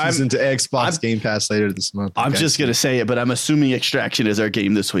 Which launches into Xbox Game Pass later this month. I'm just gonna say it, but I'm assuming Extraction is our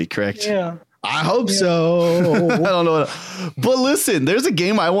game this week, correct? Yeah. I hope so. I don't know. But listen, there's a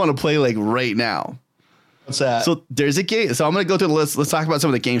game I want to play like right now. What's that? So there's a game. So I'm going to go through the list. Let's talk about some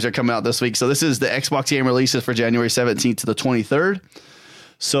of the games that are coming out this week. So this is the Xbox game releases for January 17th to the 23rd.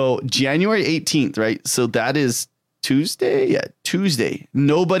 So January 18th, right? So that is Tuesday. Yeah, Tuesday.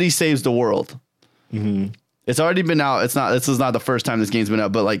 Nobody Saves the World. Mm-hmm. It's already been out. This is not the first time this game's been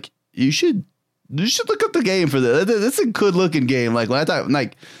out, but like you should look up the game for this. It's a good looking game. Like when I thought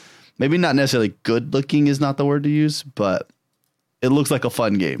like maybe not necessarily good looking is not the word to use, but it looks like a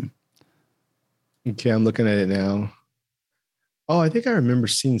fun game. Okay, I'm looking at it now. Oh, I think I remember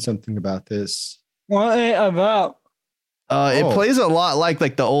seeing something about this. What is it about? It plays a lot like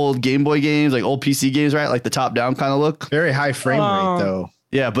the old Game Boy games, like old PC games, right? Like the top down kind of look. Very high frame rate though.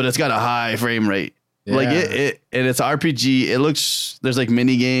 Yeah, but it's got a high frame rate. Yeah. Like it and it's RPG. It looks there's like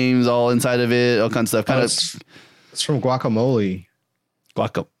mini games all inside of it, all kinds of stuff. It's from Guacamole.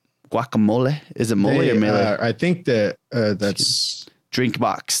 Guacamole? Is it mole or melee? I think that that's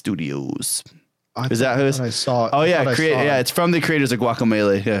Drinkbox Studios. Is that who I saw? Oh yeah, yeah, it's from the creators of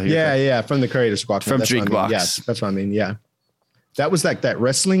Guacamole. Yeah, from the creators of Guacamole. From Drinkbox. Yes, that's what I mean. Yeah, that was like that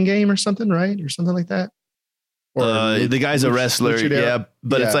wrestling game or something, right? Or something like that. Or the guy's a wrestler,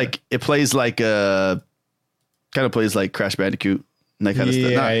 but it's like it plays like kind of plays like Crash Bandicoot and that kind of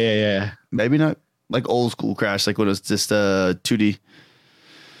stuff. Yeah. Maybe not like old school Crash, like when it was just 2D.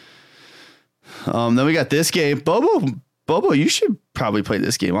 Then we got this game, Bobo, you should probably play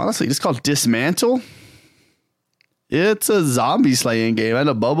this game, honestly. It's called Dismantle. It's a zombie slaying game. I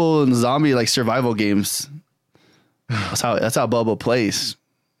know Bobo and zombie like survival games. That's how Bobo plays.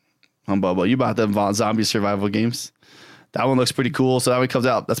 Bobo, you bought them zombie survival games. That one looks pretty cool. So that one comes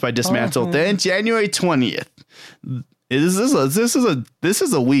out. That's by Dismantle. Then January 20th. This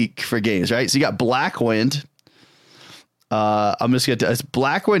is a week for games, right? So you got Blackwind. I'm just going to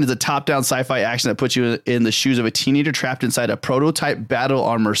Blackwind is a top-down sci-fi action that puts you in the shoes of a teenager trapped inside a prototype battle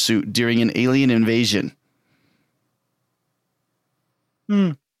armor suit during an alien invasion.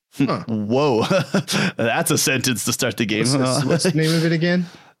 Huh. Whoa. That's a sentence to start the game. What's the name of it again?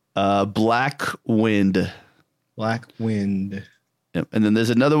 Blackwind. Blackwind. Yep. And then there's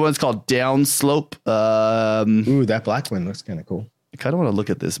another one. It's called Downslope. Ooh, that Blackwind looks kind of cool. I kind of want to look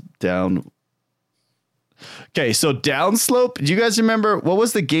at this down. Okay, so Downslope. Do you guys remember what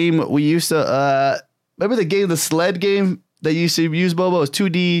was the game we used to? Remember the sled game that used to use Bobo? It was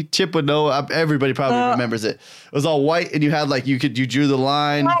 2D chip with no. Everybody probably remembers it. It was all white, and you had like you drew the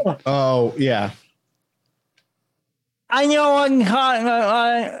line. Oh yeah. I know what you're talking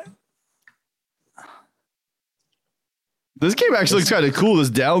about. This game actually looks kind of cool. This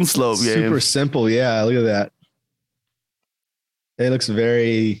Downslope game. Super simple. Yeah, look at that. It looks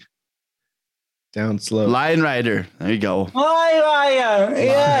very Downslope. Lion Rider. There you go. Lion Rider.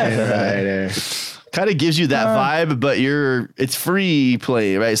 Yeah. Kind of gives you that vibe, but it's free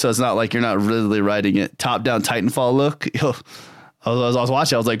play, right? So it's not like you're not really riding it. Top down Titanfall look. As I was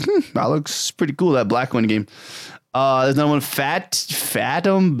watching, I was like, that looks pretty cool. That Blackwind game. There's another one,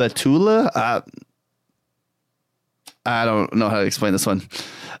 Fatum Batula. I don't know how to explain this one.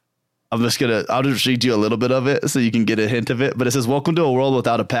 I'll just read you a little bit of it so you can get a hint of it. But it says, welcome to a world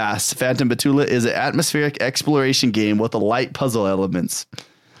without a past. Phantom Batula is an atmospheric exploration game with light puzzle elements.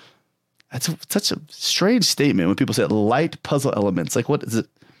 That's such a strange statement when people say light puzzle elements. Like, what is it?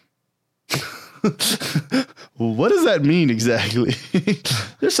 What does that mean exactly?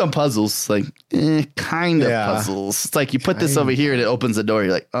 There's some puzzles, like kind of puzzles. It's like you put this over here and it opens the door.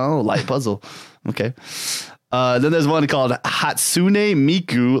 You're like, oh, light puzzle. Okay. Then there's one called Hatsune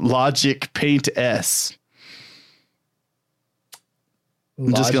Miku Logic Paint S.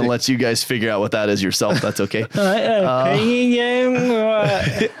 I'm just going to let you guys figure out what that is yourself. That's okay. Painting game?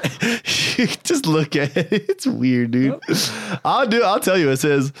 Just look at it. It's weird, dude. I'll tell you. It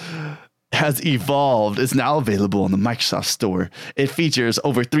says, has evolved. It's now available on the Microsoft Store. It features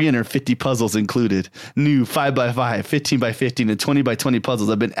over 350 puzzles included. New 5x5, 15x15, and 20x20 puzzles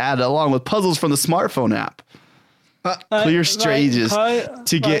have been added along with puzzles from the smartphone app. Clear stages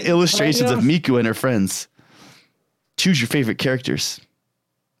to get illustrations of Miku and her friends. Choose your favorite characters.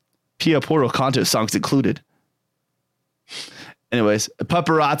 Pia Portal Kanto songs included. Anyways,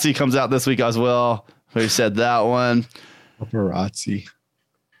 Paparazzi comes out this week as well. We said that one. Paparazzi.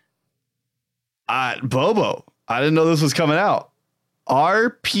 Bobo. I didn't know this was coming out.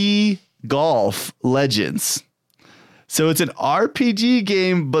 RP Golf Legends. So it's an RPG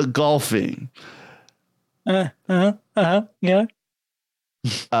game, but golfing. Yeah.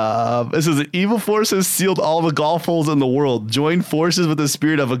 This is an evil force has sealed all the golf holes in the world. Join forces with the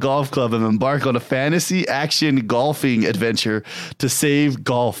spirit of a golf club and embark on a fantasy action golfing adventure to save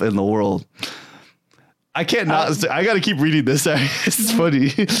golf in the world. I can't not. I got to keep reading this. It's funny.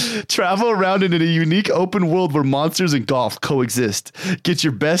 Travel around in a unique open world where monsters and golf coexist. Get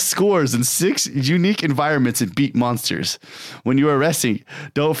your best scores in 6 unique environments and beat monsters. When you are resting,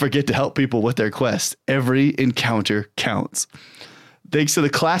 don't forget to help people with their quests. Every encounter counts. Thanks to the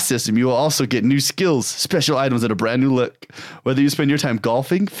class system, you will also get new skills, special items, and a brand new look. Whether you spend your time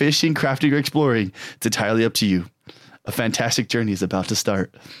golfing, fishing, crafting, or exploring, it's entirely up to you. A fantastic journey is about to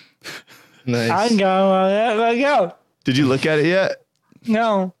start. Nice. I go. Did you look at it yet?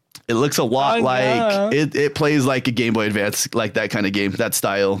 No. It looks a lot I like it plays like a Game Boy Advance, like that kind of game, that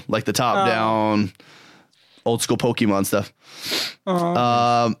style, like the top down, old school Pokemon stuff.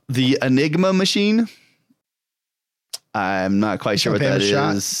 The Enigma machine. I'm not quite sure what that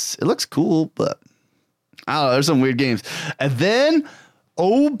is. It looks cool, but I don't know. There's some weird games. And then,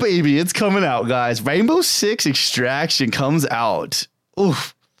 oh baby, it's coming out, guys. Rainbow Six Extraction comes out.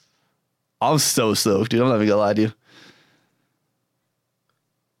 Oof. I'm so stoked, dude. I'm not even gonna lie to you.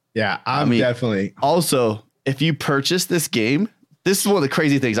 Yeah, I mean, definitely. Also, if you purchase this game, this is one of the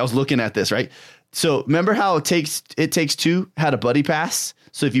crazy things. I was looking at this, right? So remember how It Takes Two had a buddy pass?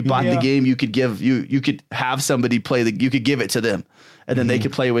 So if you bought the game, you could you could have somebody play you could give it to them, and then they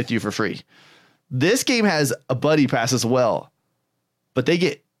could play with you for free. This game has a buddy pass as well, but they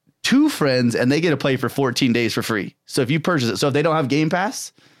get 2 friends and they get to play for 14 days for free. So if you purchase it, so if they don't have Game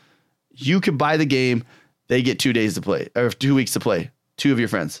Pass, you can buy the game. They get 2 days to play, or 2 weeks to play. 2 of your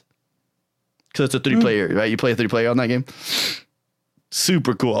friends, because it's a 3-player, right? You play a 3-player on that game.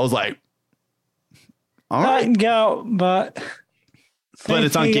 Super cool. I was like, all right, I go, but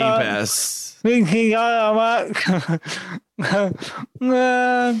it's on Game Pass. Yeah,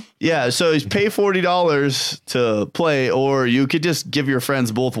 so you pay $40 to play, or you could just give your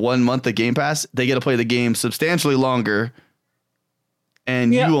friends both 1 month of Game Pass. They get to play the game substantially longer,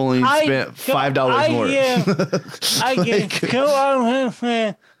 and you only spent $5 more. I get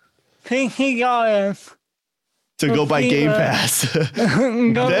 $50 to go buy Game Pass.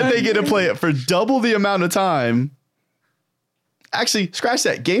 Then they get to play it for double the amount of time. Actually, scratch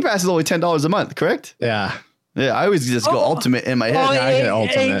that. Game Pass is only $10 a month, correct? Yeah. Yeah, I always just go Ultimate in my head. I get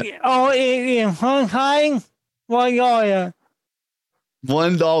Ultimate.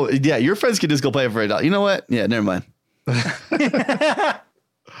 $1. Yeah, your friends can just go play it for $1. You know what? Yeah, never mind.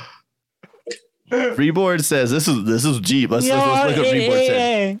 Freeboard says this is Jeep. Let's look what Freeboard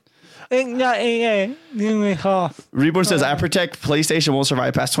said. Reborn says, I protect PlayStation won't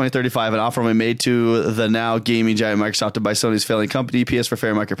survive past 2035. An offer will be made to the now gaming giant Microsoft to buy Sony's failing company, PS for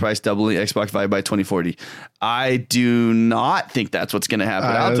fair market price, doubling Xbox value by 2040. I do not think that's what's going to happen.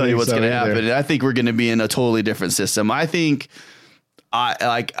 I'll tell you what's going to happen. I think we're going to be in a totally different system. I think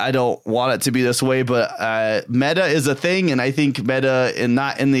I don't want it to be this way, but meta is a thing, and I think meta, and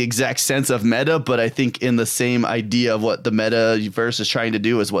not in the exact sense of meta, but I think in the same idea of what the metaverse is trying to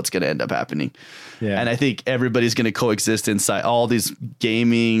do is what's going to end up happening. Yeah. And I think everybody's going to coexist inside. All these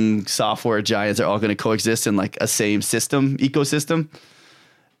gaming software giants are all going to coexist in like a same ecosystem.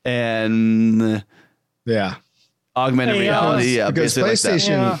 And yeah. Augmented reality, because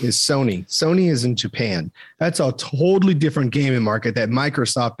PlayStation is Sony. Sony is in Japan. That's a totally different gaming market that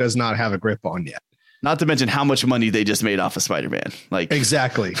Microsoft does not have a grip on yet. Not to mention how much money they just made off of Spider-Man. Like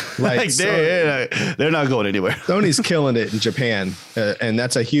exactly, like they're not going anywhere. Sony's killing it in Japan, and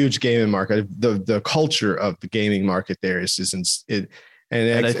that's a huge gaming market. The culture of the gaming market there is and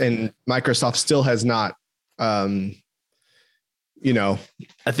Microsoft still has not.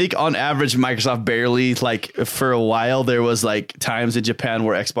 I think on average, Microsoft barely, like for a while, there was like times in Japan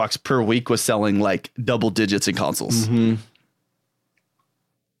where Xbox per week was selling like double digits in consoles. Mm-hmm.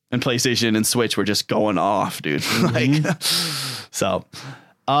 And PlayStation and Switch were just going off, dude. Anyways,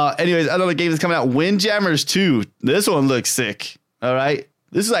 another game that's coming out, Windjammers 2. This one looks sick. All right.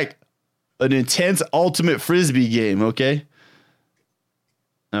 This is like an intense ultimate Frisbee game. Okay.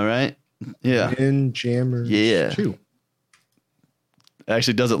 All right. Yeah. Windjammers 2. It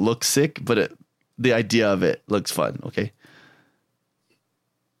actually doesn't look sick, but the idea of it looks fun. Okay.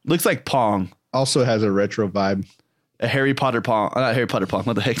 Looks like Pong. Also has a retro vibe. A Harry Potter Pong. Not Harry Potter Pong.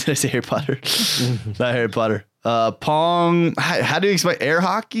 What the heck did I say? Harry Potter. Not Harry Potter. Pong. How do you explain air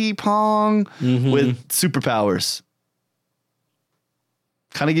hockey Pong with superpowers?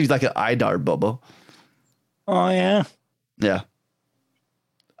 Kind of gives you like an eye dart bubble. Oh, yeah. Yeah.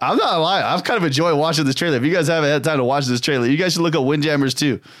 I'm not lying. I've kind of enjoyed watching this trailer. If you guys haven't had time to watch this trailer, you guys should look up Windjammers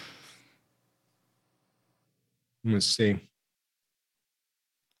too. Let's see.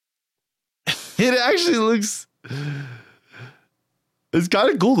 It actually looks. It's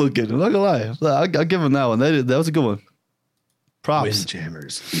kind of cool looking. I'm not gonna lie. I'll give him that one. That was a good one. Props.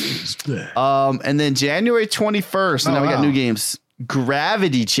 Windjammers. And then January 21st, and now we got new games.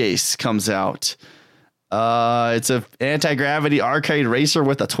 Gravity Chase comes out. It's a anti-gravity arcade racer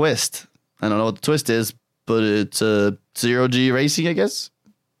with a twist. I don't know what the twist is, but it's a zero-G racing, I guess.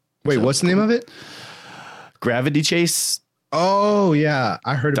 Wait, what's the name of it? Gravity Chase. Oh yeah,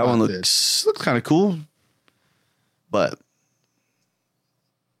 I heard That about one this. looks kind of cool, but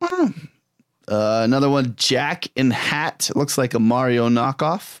another one, Jack and Hat. It looks like a Mario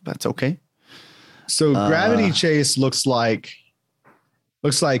knockoff. That's okay. So Gravity Chase looks like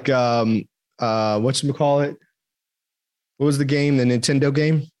whatchamacallit? What was the game? The Nintendo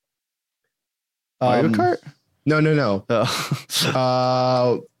game? Mario Kart? No.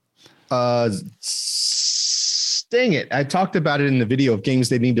 Dang it. I talked about it in the video of games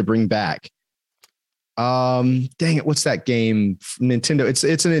they need to bring back. Dang it. What's that game? Nintendo. It's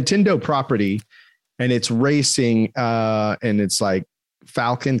a Nintendo property and it's racing. And it's like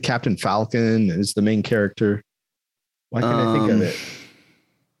Captain Falcon is the main character. Why can't I think of it?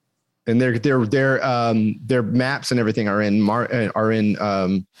 And their maps and everything are in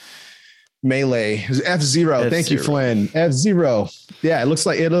Melee. F-Zero. Thank you, Flynn. F-Zero. Yeah, it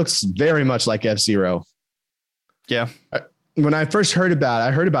looks very much like F-Zero. Yeah. When I first heard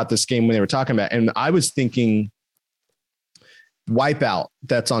about this game when they were talking about it, and I was thinking Wipeout.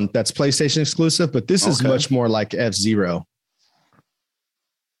 That's PlayStation exclusive, but this is much more like F-Zero.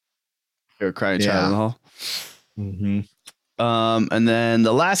 You're crying child in the hall. Mm-hmm. And then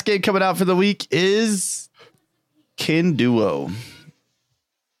the last game coming out for the week is Kin Duo.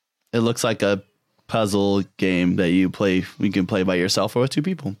 It looks like a puzzle game that you can play by yourself or with two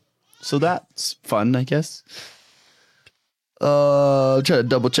people. So that's fun, I guess. Try to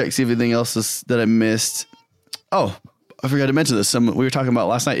double check, see if anything else is that I missed. Oh, I forgot to mention this. We were talking about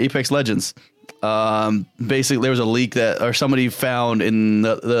last night, Apex Legends. Basically, there was a leak or somebody found in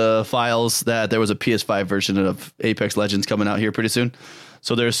the files that there was a PS5 version of Apex Legends coming out here pretty soon.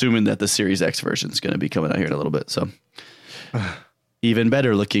 So they're assuming that the Series X version is going to be coming out here in a little bit. So even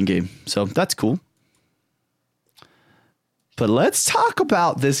better looking game. So that's cool. But let's talk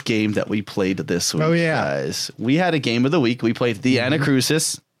about this game that we played this week, guys. We had a game of the week. We played the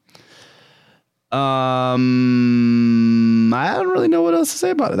Anacrusis. I don't really know what else to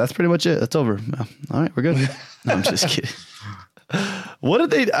say about it. That's pretty much it. That's over. All right, we're good. No, I'm just kidding. What did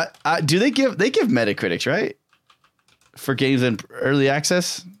they do? They give Metacritics, right? For games in early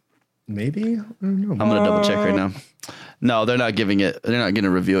access? Maybe. I don't know. I'm going to double check right now. No, they're not giving it. They're not going to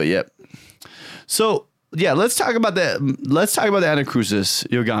review it yet. So, yeah, let's talk about that. Let's talk about the Anacrusis,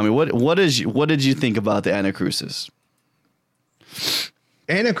 Yogami. What did you think about the Anacrusis?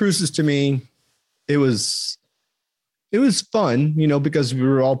 Anacrusis to me, it was fun, because we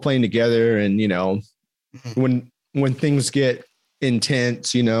were all playing together, and when things get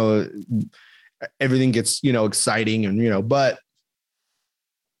intense, everything gets exciting, and but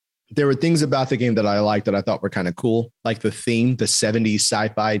there were things about the game that I liked that I thought were kind of cool, like the theme, the 70s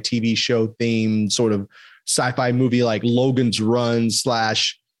sci-fi TV show theme, sort of sci-fi movie like Logan's Run /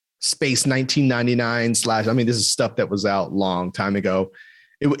 Space 1999 / I mean, this is stuff that was out a long time ago.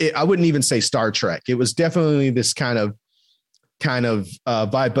 I wouldn't even say Star Trek. It was definitely this kind of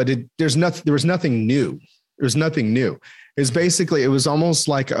vibe, but there was nothing new. There was nothing new. It's basically, it was almost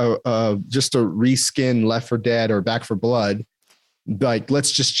like just a reskin Left 4 Dead or Back 4 Blood. Like,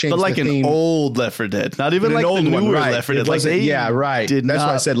 let's just change. But like the an theme. Old Left 4 Dead, not even like the newer right. Left 4 Dead. Like right. That's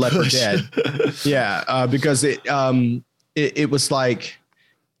why I said Left 4 Dead. Yeah, because it was like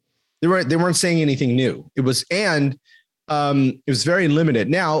they weren't saying anything new. It was very limited.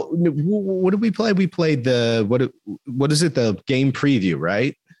 Now, what did we play? We played what is it? The game preview,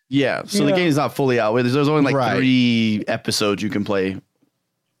 right? Yeah. So the game's not fully out. There's only like 3 episodes you can play.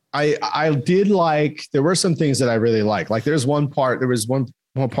 I did like, there were some things that I really liked. Like there was one part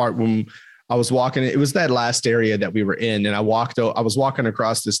when I was walking, it was that last area that we were in, and I was walking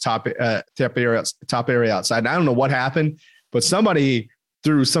across this top area outside. And I don't know what happened, but somebody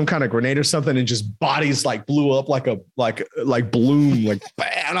threw some kind of grenade or something, and just bodies like blew up like bloom, like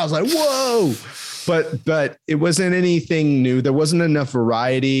bam. And I was like, whoa. But it wasn't anything new. There wasn't enough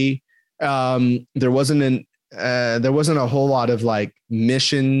variety. There wasn't a whole lot of like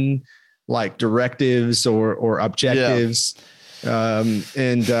mission, like directives or objectives. Yeah.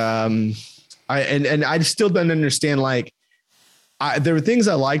 I still don't understand. Like, there were things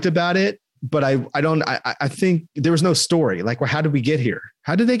I liked about it, but I think there was no story. Like, well, how did we get here?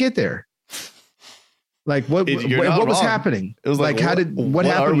 How did they get there? Like what was happening? It was like what happened? What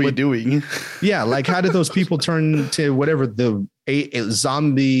are we doing? Yeah. Like how did those people turn to whatever the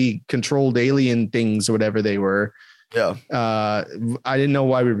zombie controlled alien things or whatever they were? Yeah. I didn't know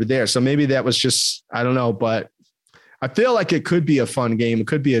why we were there. So maybe that was just, I don't know, but I feel like it could be a fun game. It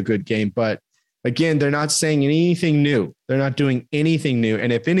could be a good game, but again, they're not saying anything new. They're not doing anything new.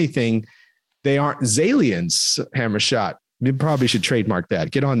 And if anything, they aren't Zalians, Hammer Shot. You probably should trademark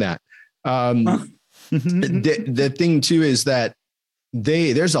that. Get on that. The thing too is that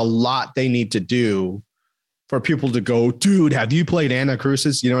there's a lot they need to do for people to go, dude, have you played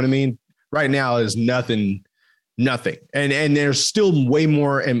Anacrusis? You know what I mean? Right now is nothing. And there's still way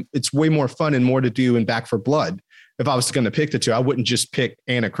more, and it's way more fun and more to do in Back 4 Blood. If I was going to pick the two, I wouldn't just pick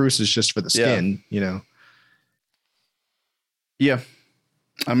Anacrusis just for the skin, you know? Yeah.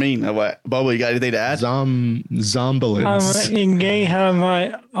 I mean, what, Bubba, you got anything to add? Zombalins.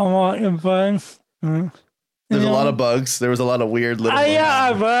 I want the bugs. There's a lot of bugs. There was a lot of weird little bugs. I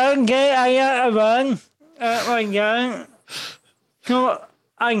got a bug. My gun. So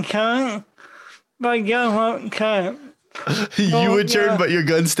I can't. My gun won't cut. You would turn, but your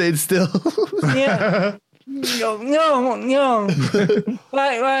gun stayed still. Yeah. No.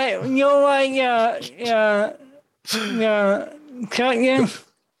 Like, shotgun.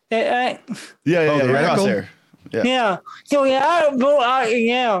 Yeah. The reticle? Crosshair. Yeah. So I blew out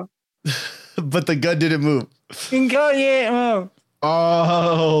now. But the gun didn't move. You got it move.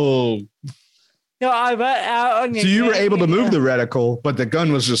 Oh. So I went out on the So you were able to move the reticle, but the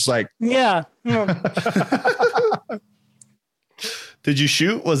gun was just like. Yeah. Did you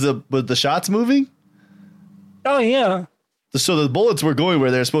shoot? Was the shots moving? Oh yeah. So the bullets were going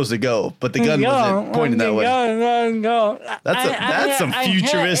where they're supposed to go, but the gun wasn't pointing that way. Go. That's some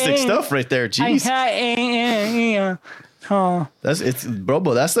futuristic stuff right there. Jeez. It's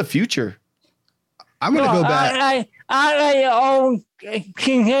Brobo. That's the future. I'm gonna go back. I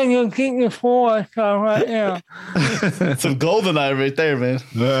continue to keep the force right now. Some GoldenEye right there, man.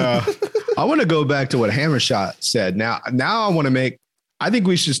 Yeah. I want to go back to what Hammershot said. Now I want to I think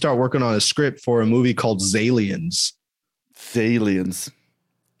we should start working on a script for a movie called Zalians. Zalians.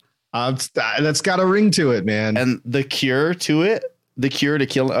 That's got a ring to it, man. And the cure to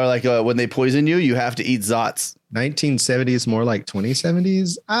kill, or like when they poison you, you have to eat Zots. 1970s, more like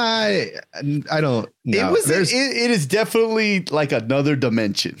 2070s. I don't know. It is definitely like another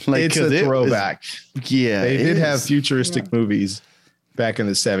dimension. Like it's a throwback. They did have futuristic movies back in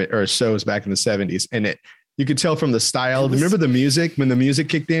the 70s, or shows back in the 70s, and you could tell from the style. Remember the music? When the music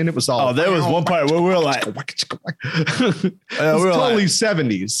kicked in, it was all. Oh, there was one part where we were like, it was totally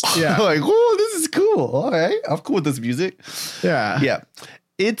 70s. Yeah, like, oh, this is cool. All right, I'm cool with this music. Yeah.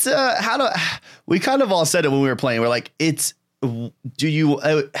 It's we kind of all said it when we were playing. We're like,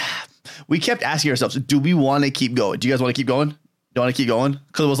 we kept asking ourselves, do we want to keep going? Do you guys want to keep going? Do you want to keep going?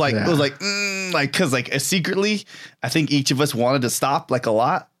 Because it was like secretly, I think each of us wanted to stop like a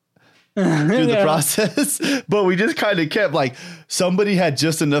lot through the process, but we just kind of kept like, somebody had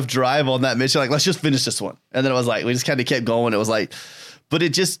just enough drive on that mission. Like, let's just finish this one. And then it was like, we just kind of kept going. It was like, but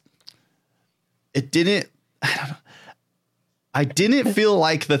it didn't, I don't know. I didn't feel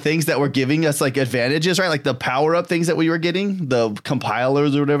like the things that were giving us like advantages, right? Like the power up things that we were getting, the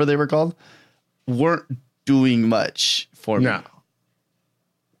compilers or whatever they were called, weren't doing much for me. No.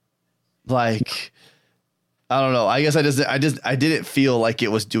 Like, I don't know. I guess I didn't feel like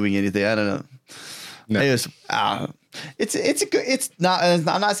it was doing anything. I don't know. No. It was, it's not,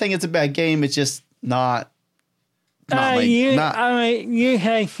 I'm not saying it's a bad game. It's just not you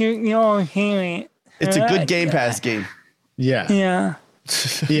can shoot your hearing. It's a good Game Pass game. Yeah. Yeah,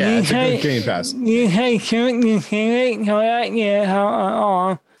 it's a good Game Pass. You can shoot your hearing,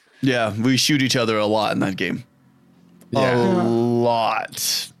 Yeah, we shoot each other a lot in that game. Yeah. A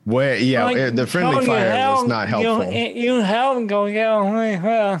lot. The friendly fire was not helpful. You help go down really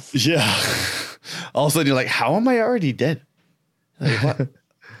fast. Yeah. All of a sudden you're like, how am I already dead? Like, what? I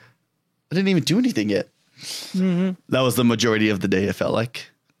didn't even do anything yet. Mm-hmm. That was the majority of the day, it felt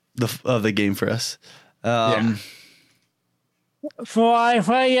like, of the game for us. So I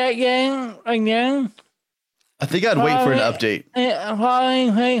play that game again. I think I'd wait for an update.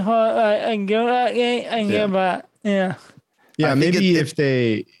 Probably play for a good update and get back. Yeah. Yeah, maybe if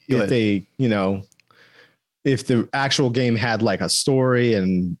the actual game had like a story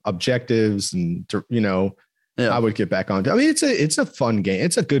and objectives and I would get back on. I mean, it's a fun game.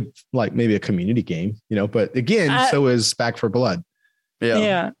 It's a good, like maybe a community game, but again, so is Back 4 Blood.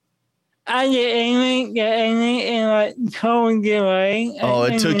 Yeah. I get aiming and like totally delay. Oh,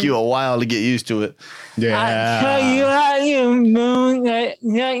 it took you a while to get used to it. So you have to move like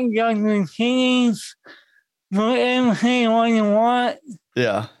your routines, move everything what you want.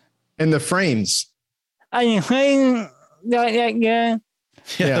 Yeah. And the frames. And you play like that game.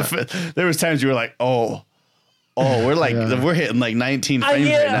 Yeah. There was times you were like, oh, we're like, we're hitting like 19 frames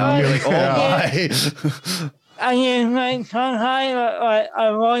right now. You're like, oh my. And then like sometimes like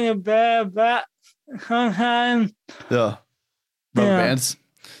I want to bear back sometimes. Yeah. Rubber bands.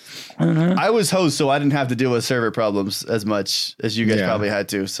 Mm-hmm. I was host, so I didn't have to deal with server problems as much as you guys probably had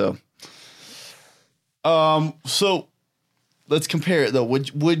to. So, so let's compare it though.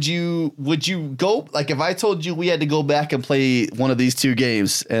 Would you go, like, if I told you we had to go back and play one of these two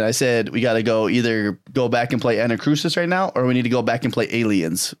games, and I said we got to go either go back and play Anacrusis right now, or we need to go back and play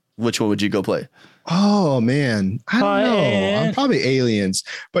Aliens, which one would you go play? Oh man, I don't know. I'm probably Aliens,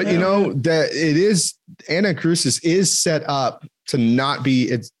 but you know that it is Anacrusis is set up to not be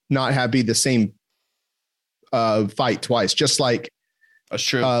the same fight twice, just like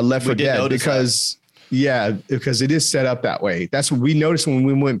Left 4 Dead, because because it is set up that way. That's what we noticed when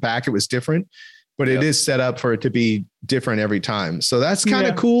we went back. It was different, but it is set up for it to be different every time. So that's kind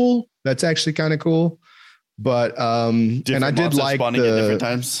of cool. That's actually kind of cool. But and I did like spawning at different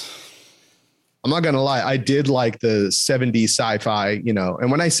times. I'm not going to lie. I did like the 70s sci-fi, you know,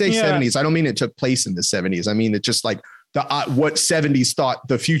 and when I say 70s, I don't mean it took place in the 70s. I mean, it's just like what 70s thought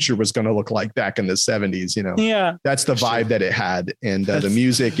the future was going to look like back in the 70s, you know. Yeah. That's the vibe that it had, and the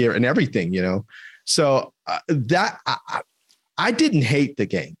music and everything, you know. So I didn't hate the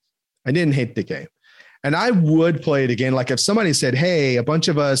game. And I would play it again. Like if somebody said, hey, a bunch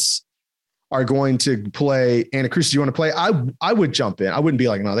of us are going to play Anacrusis, do you want to play? I would jump in. I wouldn't be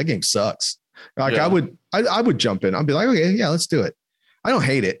like, no, that game sucks. Like I would jump in. I'd be like, okay, yeah, let's do it. I don't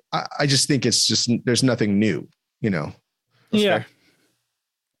hate it. I just think it's just, there's nothing new, you know? That's fair.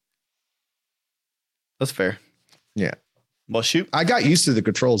 That's fair. Yeah. Well, shoot. I got used to the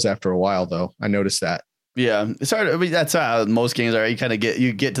controls after a while though. I noticed that. Yeah. It's hard. I mean, that's how most games are. You kind of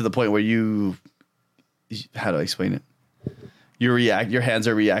get to the point where how do I explain it? Your hands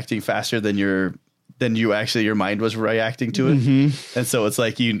are reacting faster than your mind was reacting to it. Mm-hmm. And so it's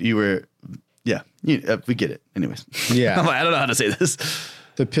like you were, we get it. Anyways. Yeah. I don't know how to say this.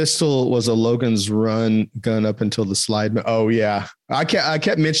 The pistol was a Logan's Run gun up until the slide. Oh yeah. I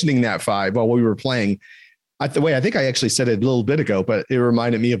kept mentioning that 5 while we were playing. I think I actually said it a little bit ago, but it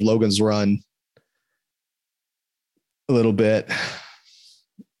reminded me of Logan's Run a little bit.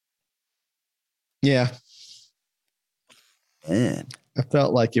 Yeah. Man. I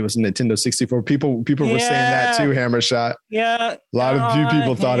felt like it was a Nintendo 64. People were saying that too, Hammer Shot. Yeah. A lot of few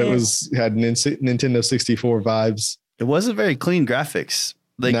people thought it had Nintendo 64 vibes. It wasn't very clean graphics.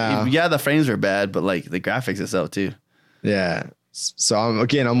 Like, the frames were bad, but like the graphics itself too. Yeah. So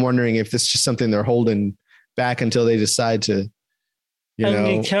I'm wondering if this is just something they're holding back until they decide to, I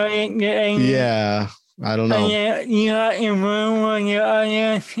don't know. You got your room when you're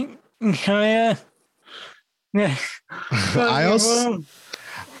I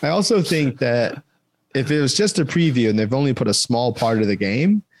also think that if it was just a preview and they've only put a small part of the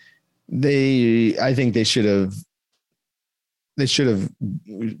game, I think they should have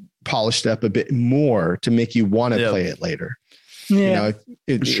polished up a bit more to make you want to play it later. Yeah. You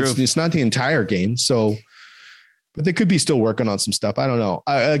know, it's not the entire game. So, but they could be still working on some stuff. I don't know.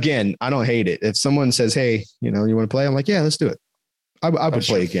 I don't hate it. If someone says, hey, you know, you want to play? I'm like, yeah, let's do it. I would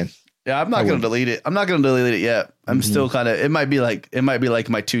play again. Yeah, I'm not going to delete it. I'm not going to delete it yet. I'm still kind of, it might be like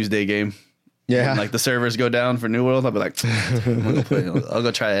my Tuesday game. Yeah. When, like the servers go down for New World. I'll be like, I'll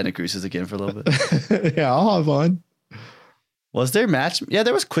go try Anacrusis again for a little bit. Yeah, I'll have fun. Was there match? Yeah,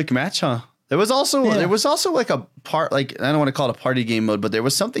 there was quick match, huh? There was also like a part, like, I don't want to call it a party game mode, but there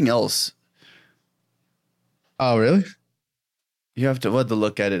was something else. Oh, really? You have to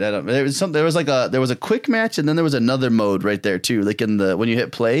look at it. There was a quick match, and then there was another mode right there too. Like when you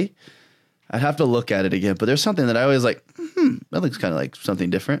hit play, I'd have to look at it again. But there's something that I always like. That looks kind of like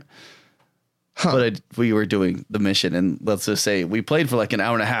something different. Huh. But we were doing the mission, and let's just say we played for like an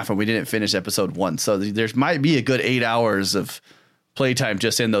hour and a half, and we didn't finish episode 1. So there might be a good 8 hours of playtime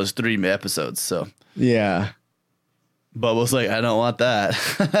just in those 3 episodes. So yeah. But was like, I don't want that.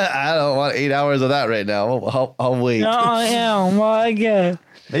 I don't want 8 hours of that right now. I'll wait. Oh my god.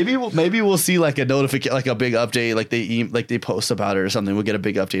 Maybe we'll see like a notification, like a big update, like they post about it or something. We'll get a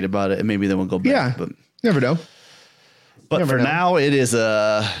big update about it, and maybe then we'll go back. Yeah, but never know. But for now, it is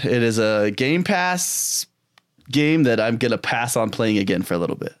a Game Pass game that I'm gonna pass on playing again for a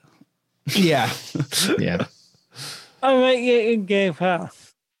little bit. Yeah, yeah. I might get a Game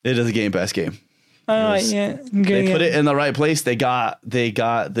Pass. It is a Game Pass game. All right, yeah. They put it in the right place. They got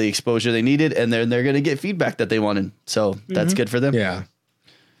the exposure they needed, and they're going to get feedback that they wanted. So that's good for them. Yeah.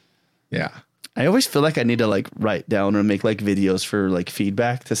 Yeah. I always feel like I need to like write down or make like videos for like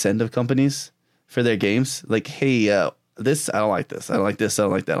feedback to send to companies for their games. Like, hey, this I don't like this. I don't like this. I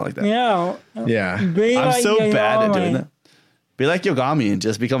don't like that. I don't like that. Yeah. Yeah. I'm so bad at doing that. Be like Yogami and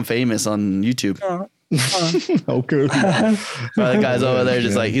just become famous on YouTube. Okay. The guy's over there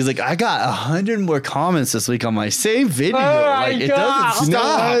just like, he's like, I got 100 more comments this week on my same video. Like, it doesn't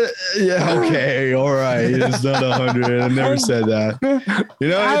stop. Yeah. Okay. All right. It's not 100. I never said that. You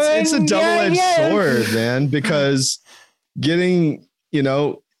know, it's a double-edged sword, man, because getting, you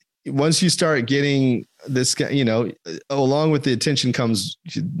know, once you start getting this, you know, along with the attention comes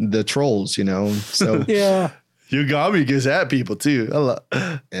the trolls, you know, so Yeah. Yogami gets at people too.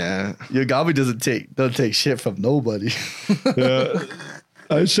 Yeah. Yogami doesn't take shit from nobody. Yeah.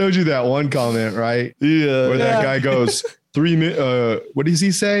 I showed you that one comment, right? Yeah. Where that guy goes 3 minutes. What does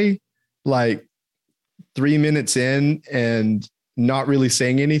he say? Like 3 minutes in and not really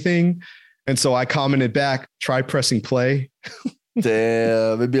saying anything. And so I commented back, try pressing play.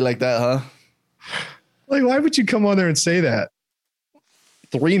 Damn, it'd be like that, huh? Like, why would you come on there and say that?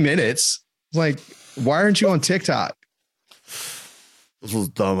 3 minutes? Like, why aren't you on TikTok? This was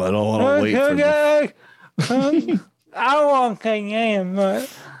dumb. I don't want to wait for this. I want the game, but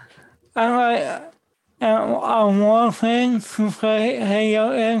I like one thing to play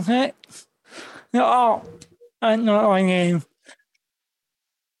Halo Infinite. No, that's not my game.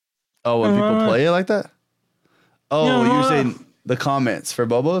 Oh, when people play it like that? Oh, No, you're saying the comments for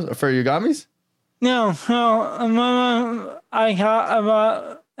Bobos or for Yogamis? No, I thought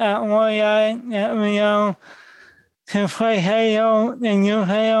about that one guy that we know to play Halo, the new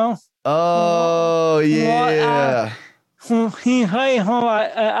Halo. Oh, yeah. He played for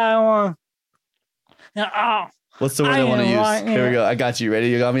like an hour. Oh, What's the word I want to use? like Here we it. go. I got you. Ready?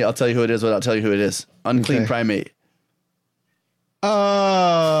 You got me? I'll tell you who it is without telling you who it is. Unclean Okay. primate.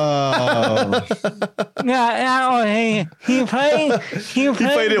 Oh. that was he played. He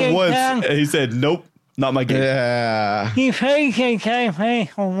played it once and he said, nope, not my game. Yeah. He played the gameplay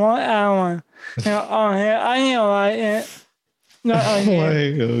for 1 hour. On here, I didn't like it. Not like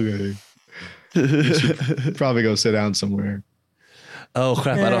it. Okay. You should probably go sit down somewhere. Oh,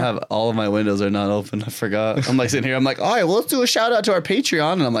 crap. I don't have all of my windows are not open. I forgot. I'm like sitting here. I'm like, all right, well, let's do a shout out to our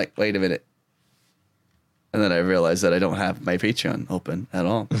Patreon. And I'm like, wait a minute. And then I realized that I don't have my Patreon open at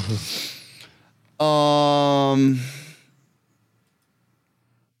all.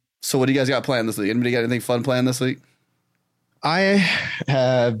 So what do you guys got planned this week? Anybody got anything fun planned this week? I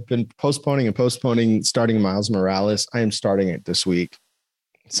have been postponing starting Miles Morales. I am starting it this week.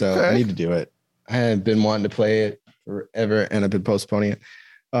 So I need to do it. I have been wanting to play it forever and I've been postponing it.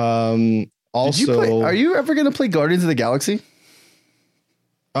 Also, are you ever going to play Guardians of the Galaxy?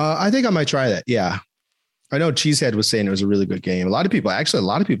 I think I might try that. Yeah. I know Cheesehead was saying it was a really good game. A lot of people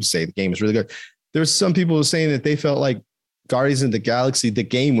say the game is really good. There's some people who were saying that they felt like Guardians of the Galaxy, the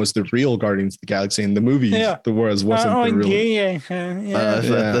game was the real Guardians of the Galaxy, and the movie, the world wasn't the real.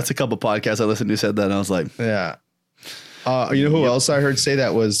 That's a couple podcasts I listened to said that, and I was like, yeah. You know who else I heard say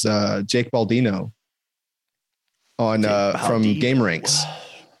that was Jake Baldino on from Game Ranks.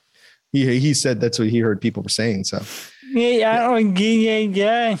 He said that's what he heard people were saying. So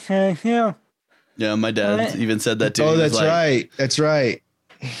Yeah, my dad even said that too. Oh, that's right. That's right.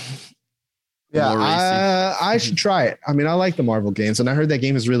 Yeah, I should try it. I mean, I like the Marvel games, and I heard that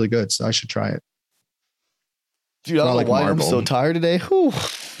game is really good, so I should try it. Dude, I don't know why I'm so tired today. Whew.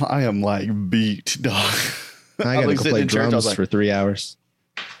 I am like beat, dog. I got to go play drums for 3 hours.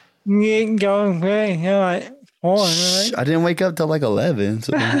 You go play like 4, right? I didn't wake up till like 11.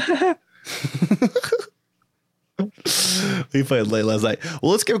 So. We played late last night.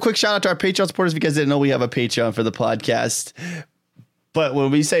 Well, let's give a quick shout out to our Patreon supporters. If you guys didn't know, we have a Patreon for the podcast. But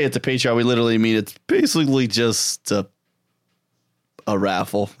when we say it's a Patreon, we literally mean it's basically just a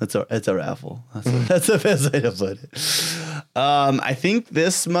raffle. It's a raffle. That's the best way to put it. I think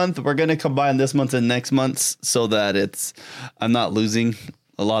this month we're going to combine this month and next month's so that I'm not losing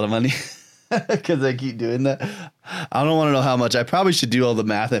a lot of money because I keep doing that. I don't want to know how much. I probably should do all the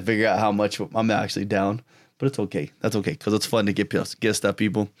math and figure out how much I'm actually down. But it's okay. That's okay because it's fun to give stuff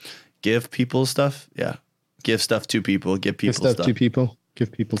people. Give people stuff. Yeah. Give stuff to people. Give people stuff to people.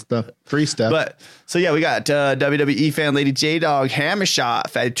 Give people stuff. Free stuff. But so yeah, we got WWE fan, Lady J Dog, Hammer Shot,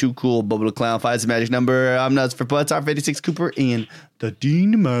 Fatty Too Cool, Bubble the Clown, Five's the Magic Number, I'm Nuts for Butts, R56 Cooper, and the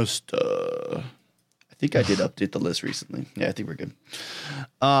Dean Master. I think I did update the list recently. Yeah, I think we're good.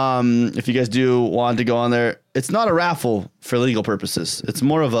 If you guys do want to go on there, it's not a raffle for legal purposes. It's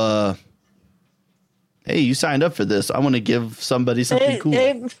more of a, hey, you signed up for this. I want to give somebody something cool.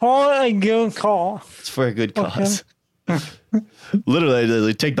 It's for a good cause. It's for a good cause. Literally,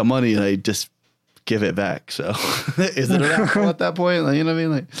 I take the money and I just give it back. So is it a raffle at that point? Like, you know what I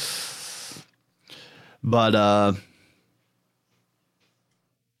mean? Like, but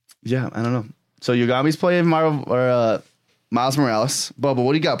yeah, I don't know. So Yogami's playing Miles Morales. Bubba,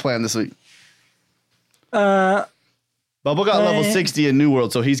 what do you got planned this week? Bubba got level 60 in New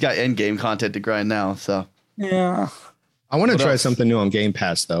World, so he's got end game content to grind now. So yeah, I want to try something new on Game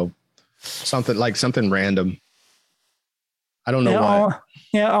Pass though. Something random. I don't know what.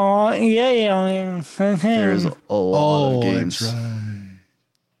 There's a lot of games.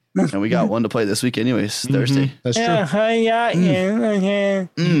 That's right. And we got one to play this week anyways, Thursday. That's true. Get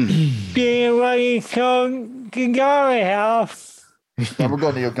ready to go to house. We're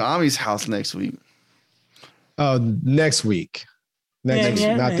going to Yogami's house next week. Oh, next week. Not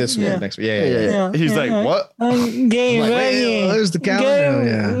this week. Next week. Yeah. He's like, what? Get ready. There's the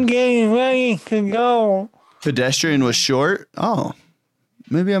calendar. Get ready to go. Pedestrian was short. Oh,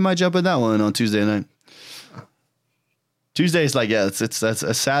 maybe I might jump in that one on Tuesday night. Tuesday's like, yeah, it's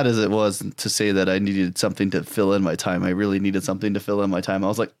as sad as it was to say that I needed something to fill in my time. I really needed something to fill in my time. I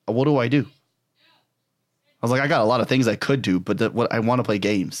was like, what do I do? I was like, I got a lot of things I could do, but what I want to play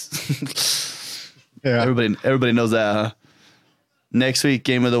games. Yeah. Everybody knows that. Huh? Next week,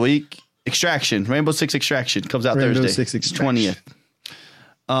 game of the week, Extraction, Rainbow Six Extraction comes out Rainbow Thursday, Six Extraction.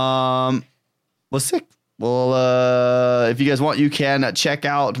 20th. Well, sick. Well, if you guys want, you can check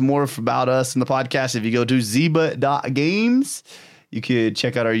out more about us in the podcast. If you go to ziba.games, you could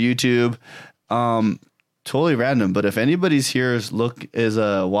check out our YouTube. Totally random, but if anybody's here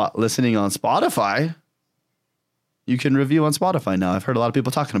listening on Spotify, you can review on Spotify now. I've heard a lot of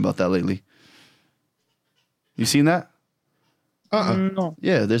people talking about that lately. You seen that? No.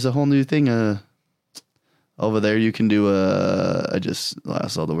 Yeah, there's a whole new thing over there. You can do I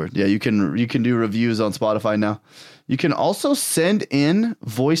saw the word. Yeah, you can do reviews on Spotify now. You can also send in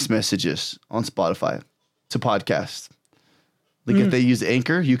voice messages on Spotify to podcast. Like if they use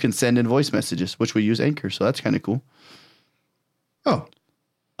Anchor, you can send in voice messages, which we use Anchor, so that's kind of cool. Oh.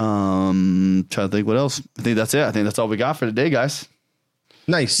 Trying to think what else. I think that's it. I think that's all we got for today, guys.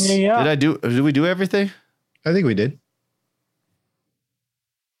 Nice. Yeah. Did we do everything? I think we did.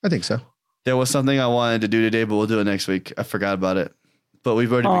 I think so. There was something I wanted to do today, but we'll do it next week. I forgot about it. But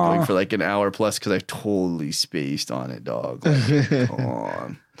we've already been going for like an hour plus because I totally spaced on it, dog. Like, come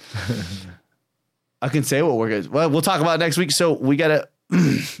on. I can say what we're going to. Well, we'll talk about it next week. So we got to.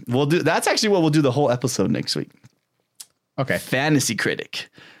 That's actually what we'll do the whole episode next week. Okay. Fantasy Critic.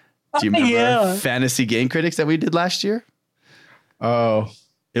 Do you remember Fantasy Game Critics that we did last year? Oh.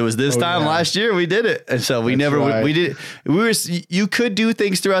 It was this time last year we did it. And so we you could do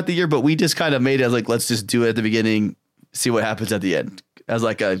things throughout the year, but we just kind of made it as like, let's just do it at the beginning, see what happens at the end as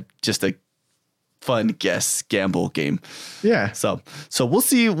like just a fun guess gamble game. Yeah. So we'll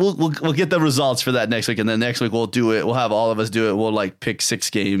see. We'll get the results for that next week. And then next week we'll do it. We'll have all of us do it. We'll like pick 6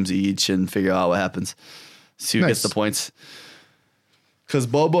 games each and figure out what happens. See who gets the points. Because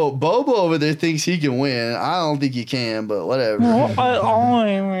Bobo over there thinks he can win. I don't think he can, but whatever.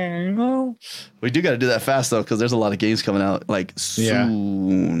 We do got to do that fast, though, because there's a lot of games coming out like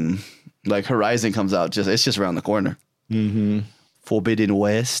soon. Like Horizon comes out. It's just around the corner. Mm-hmm. Forbidden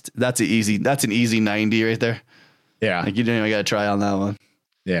West. That's an easy 90 right there. Yeah. Like you don't even got to try on that one.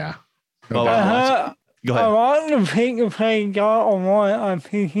 Yeah. Go ahead. I want to pick to play God of War on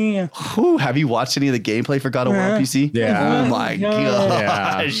PC. Have you watched any of the gameplay for God of War on PC? Yeah. Oh my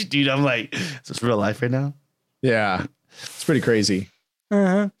gosh, dude! I'm like, is this real life right now? Yeah. It's pretty crazy.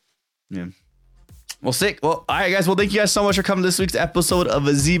 Uh-huh. Yeah. Well, sick. Well, all right, guys. Well, thank you guys so much for coming to this week's episode of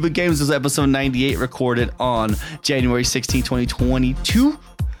Ziba Games. This is episode 98, recorded on January 16, 2022.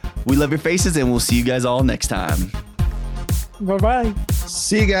 We love your faces, and we'll see you guys all next time. Bye-bye.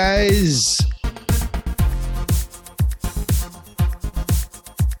 See you guys.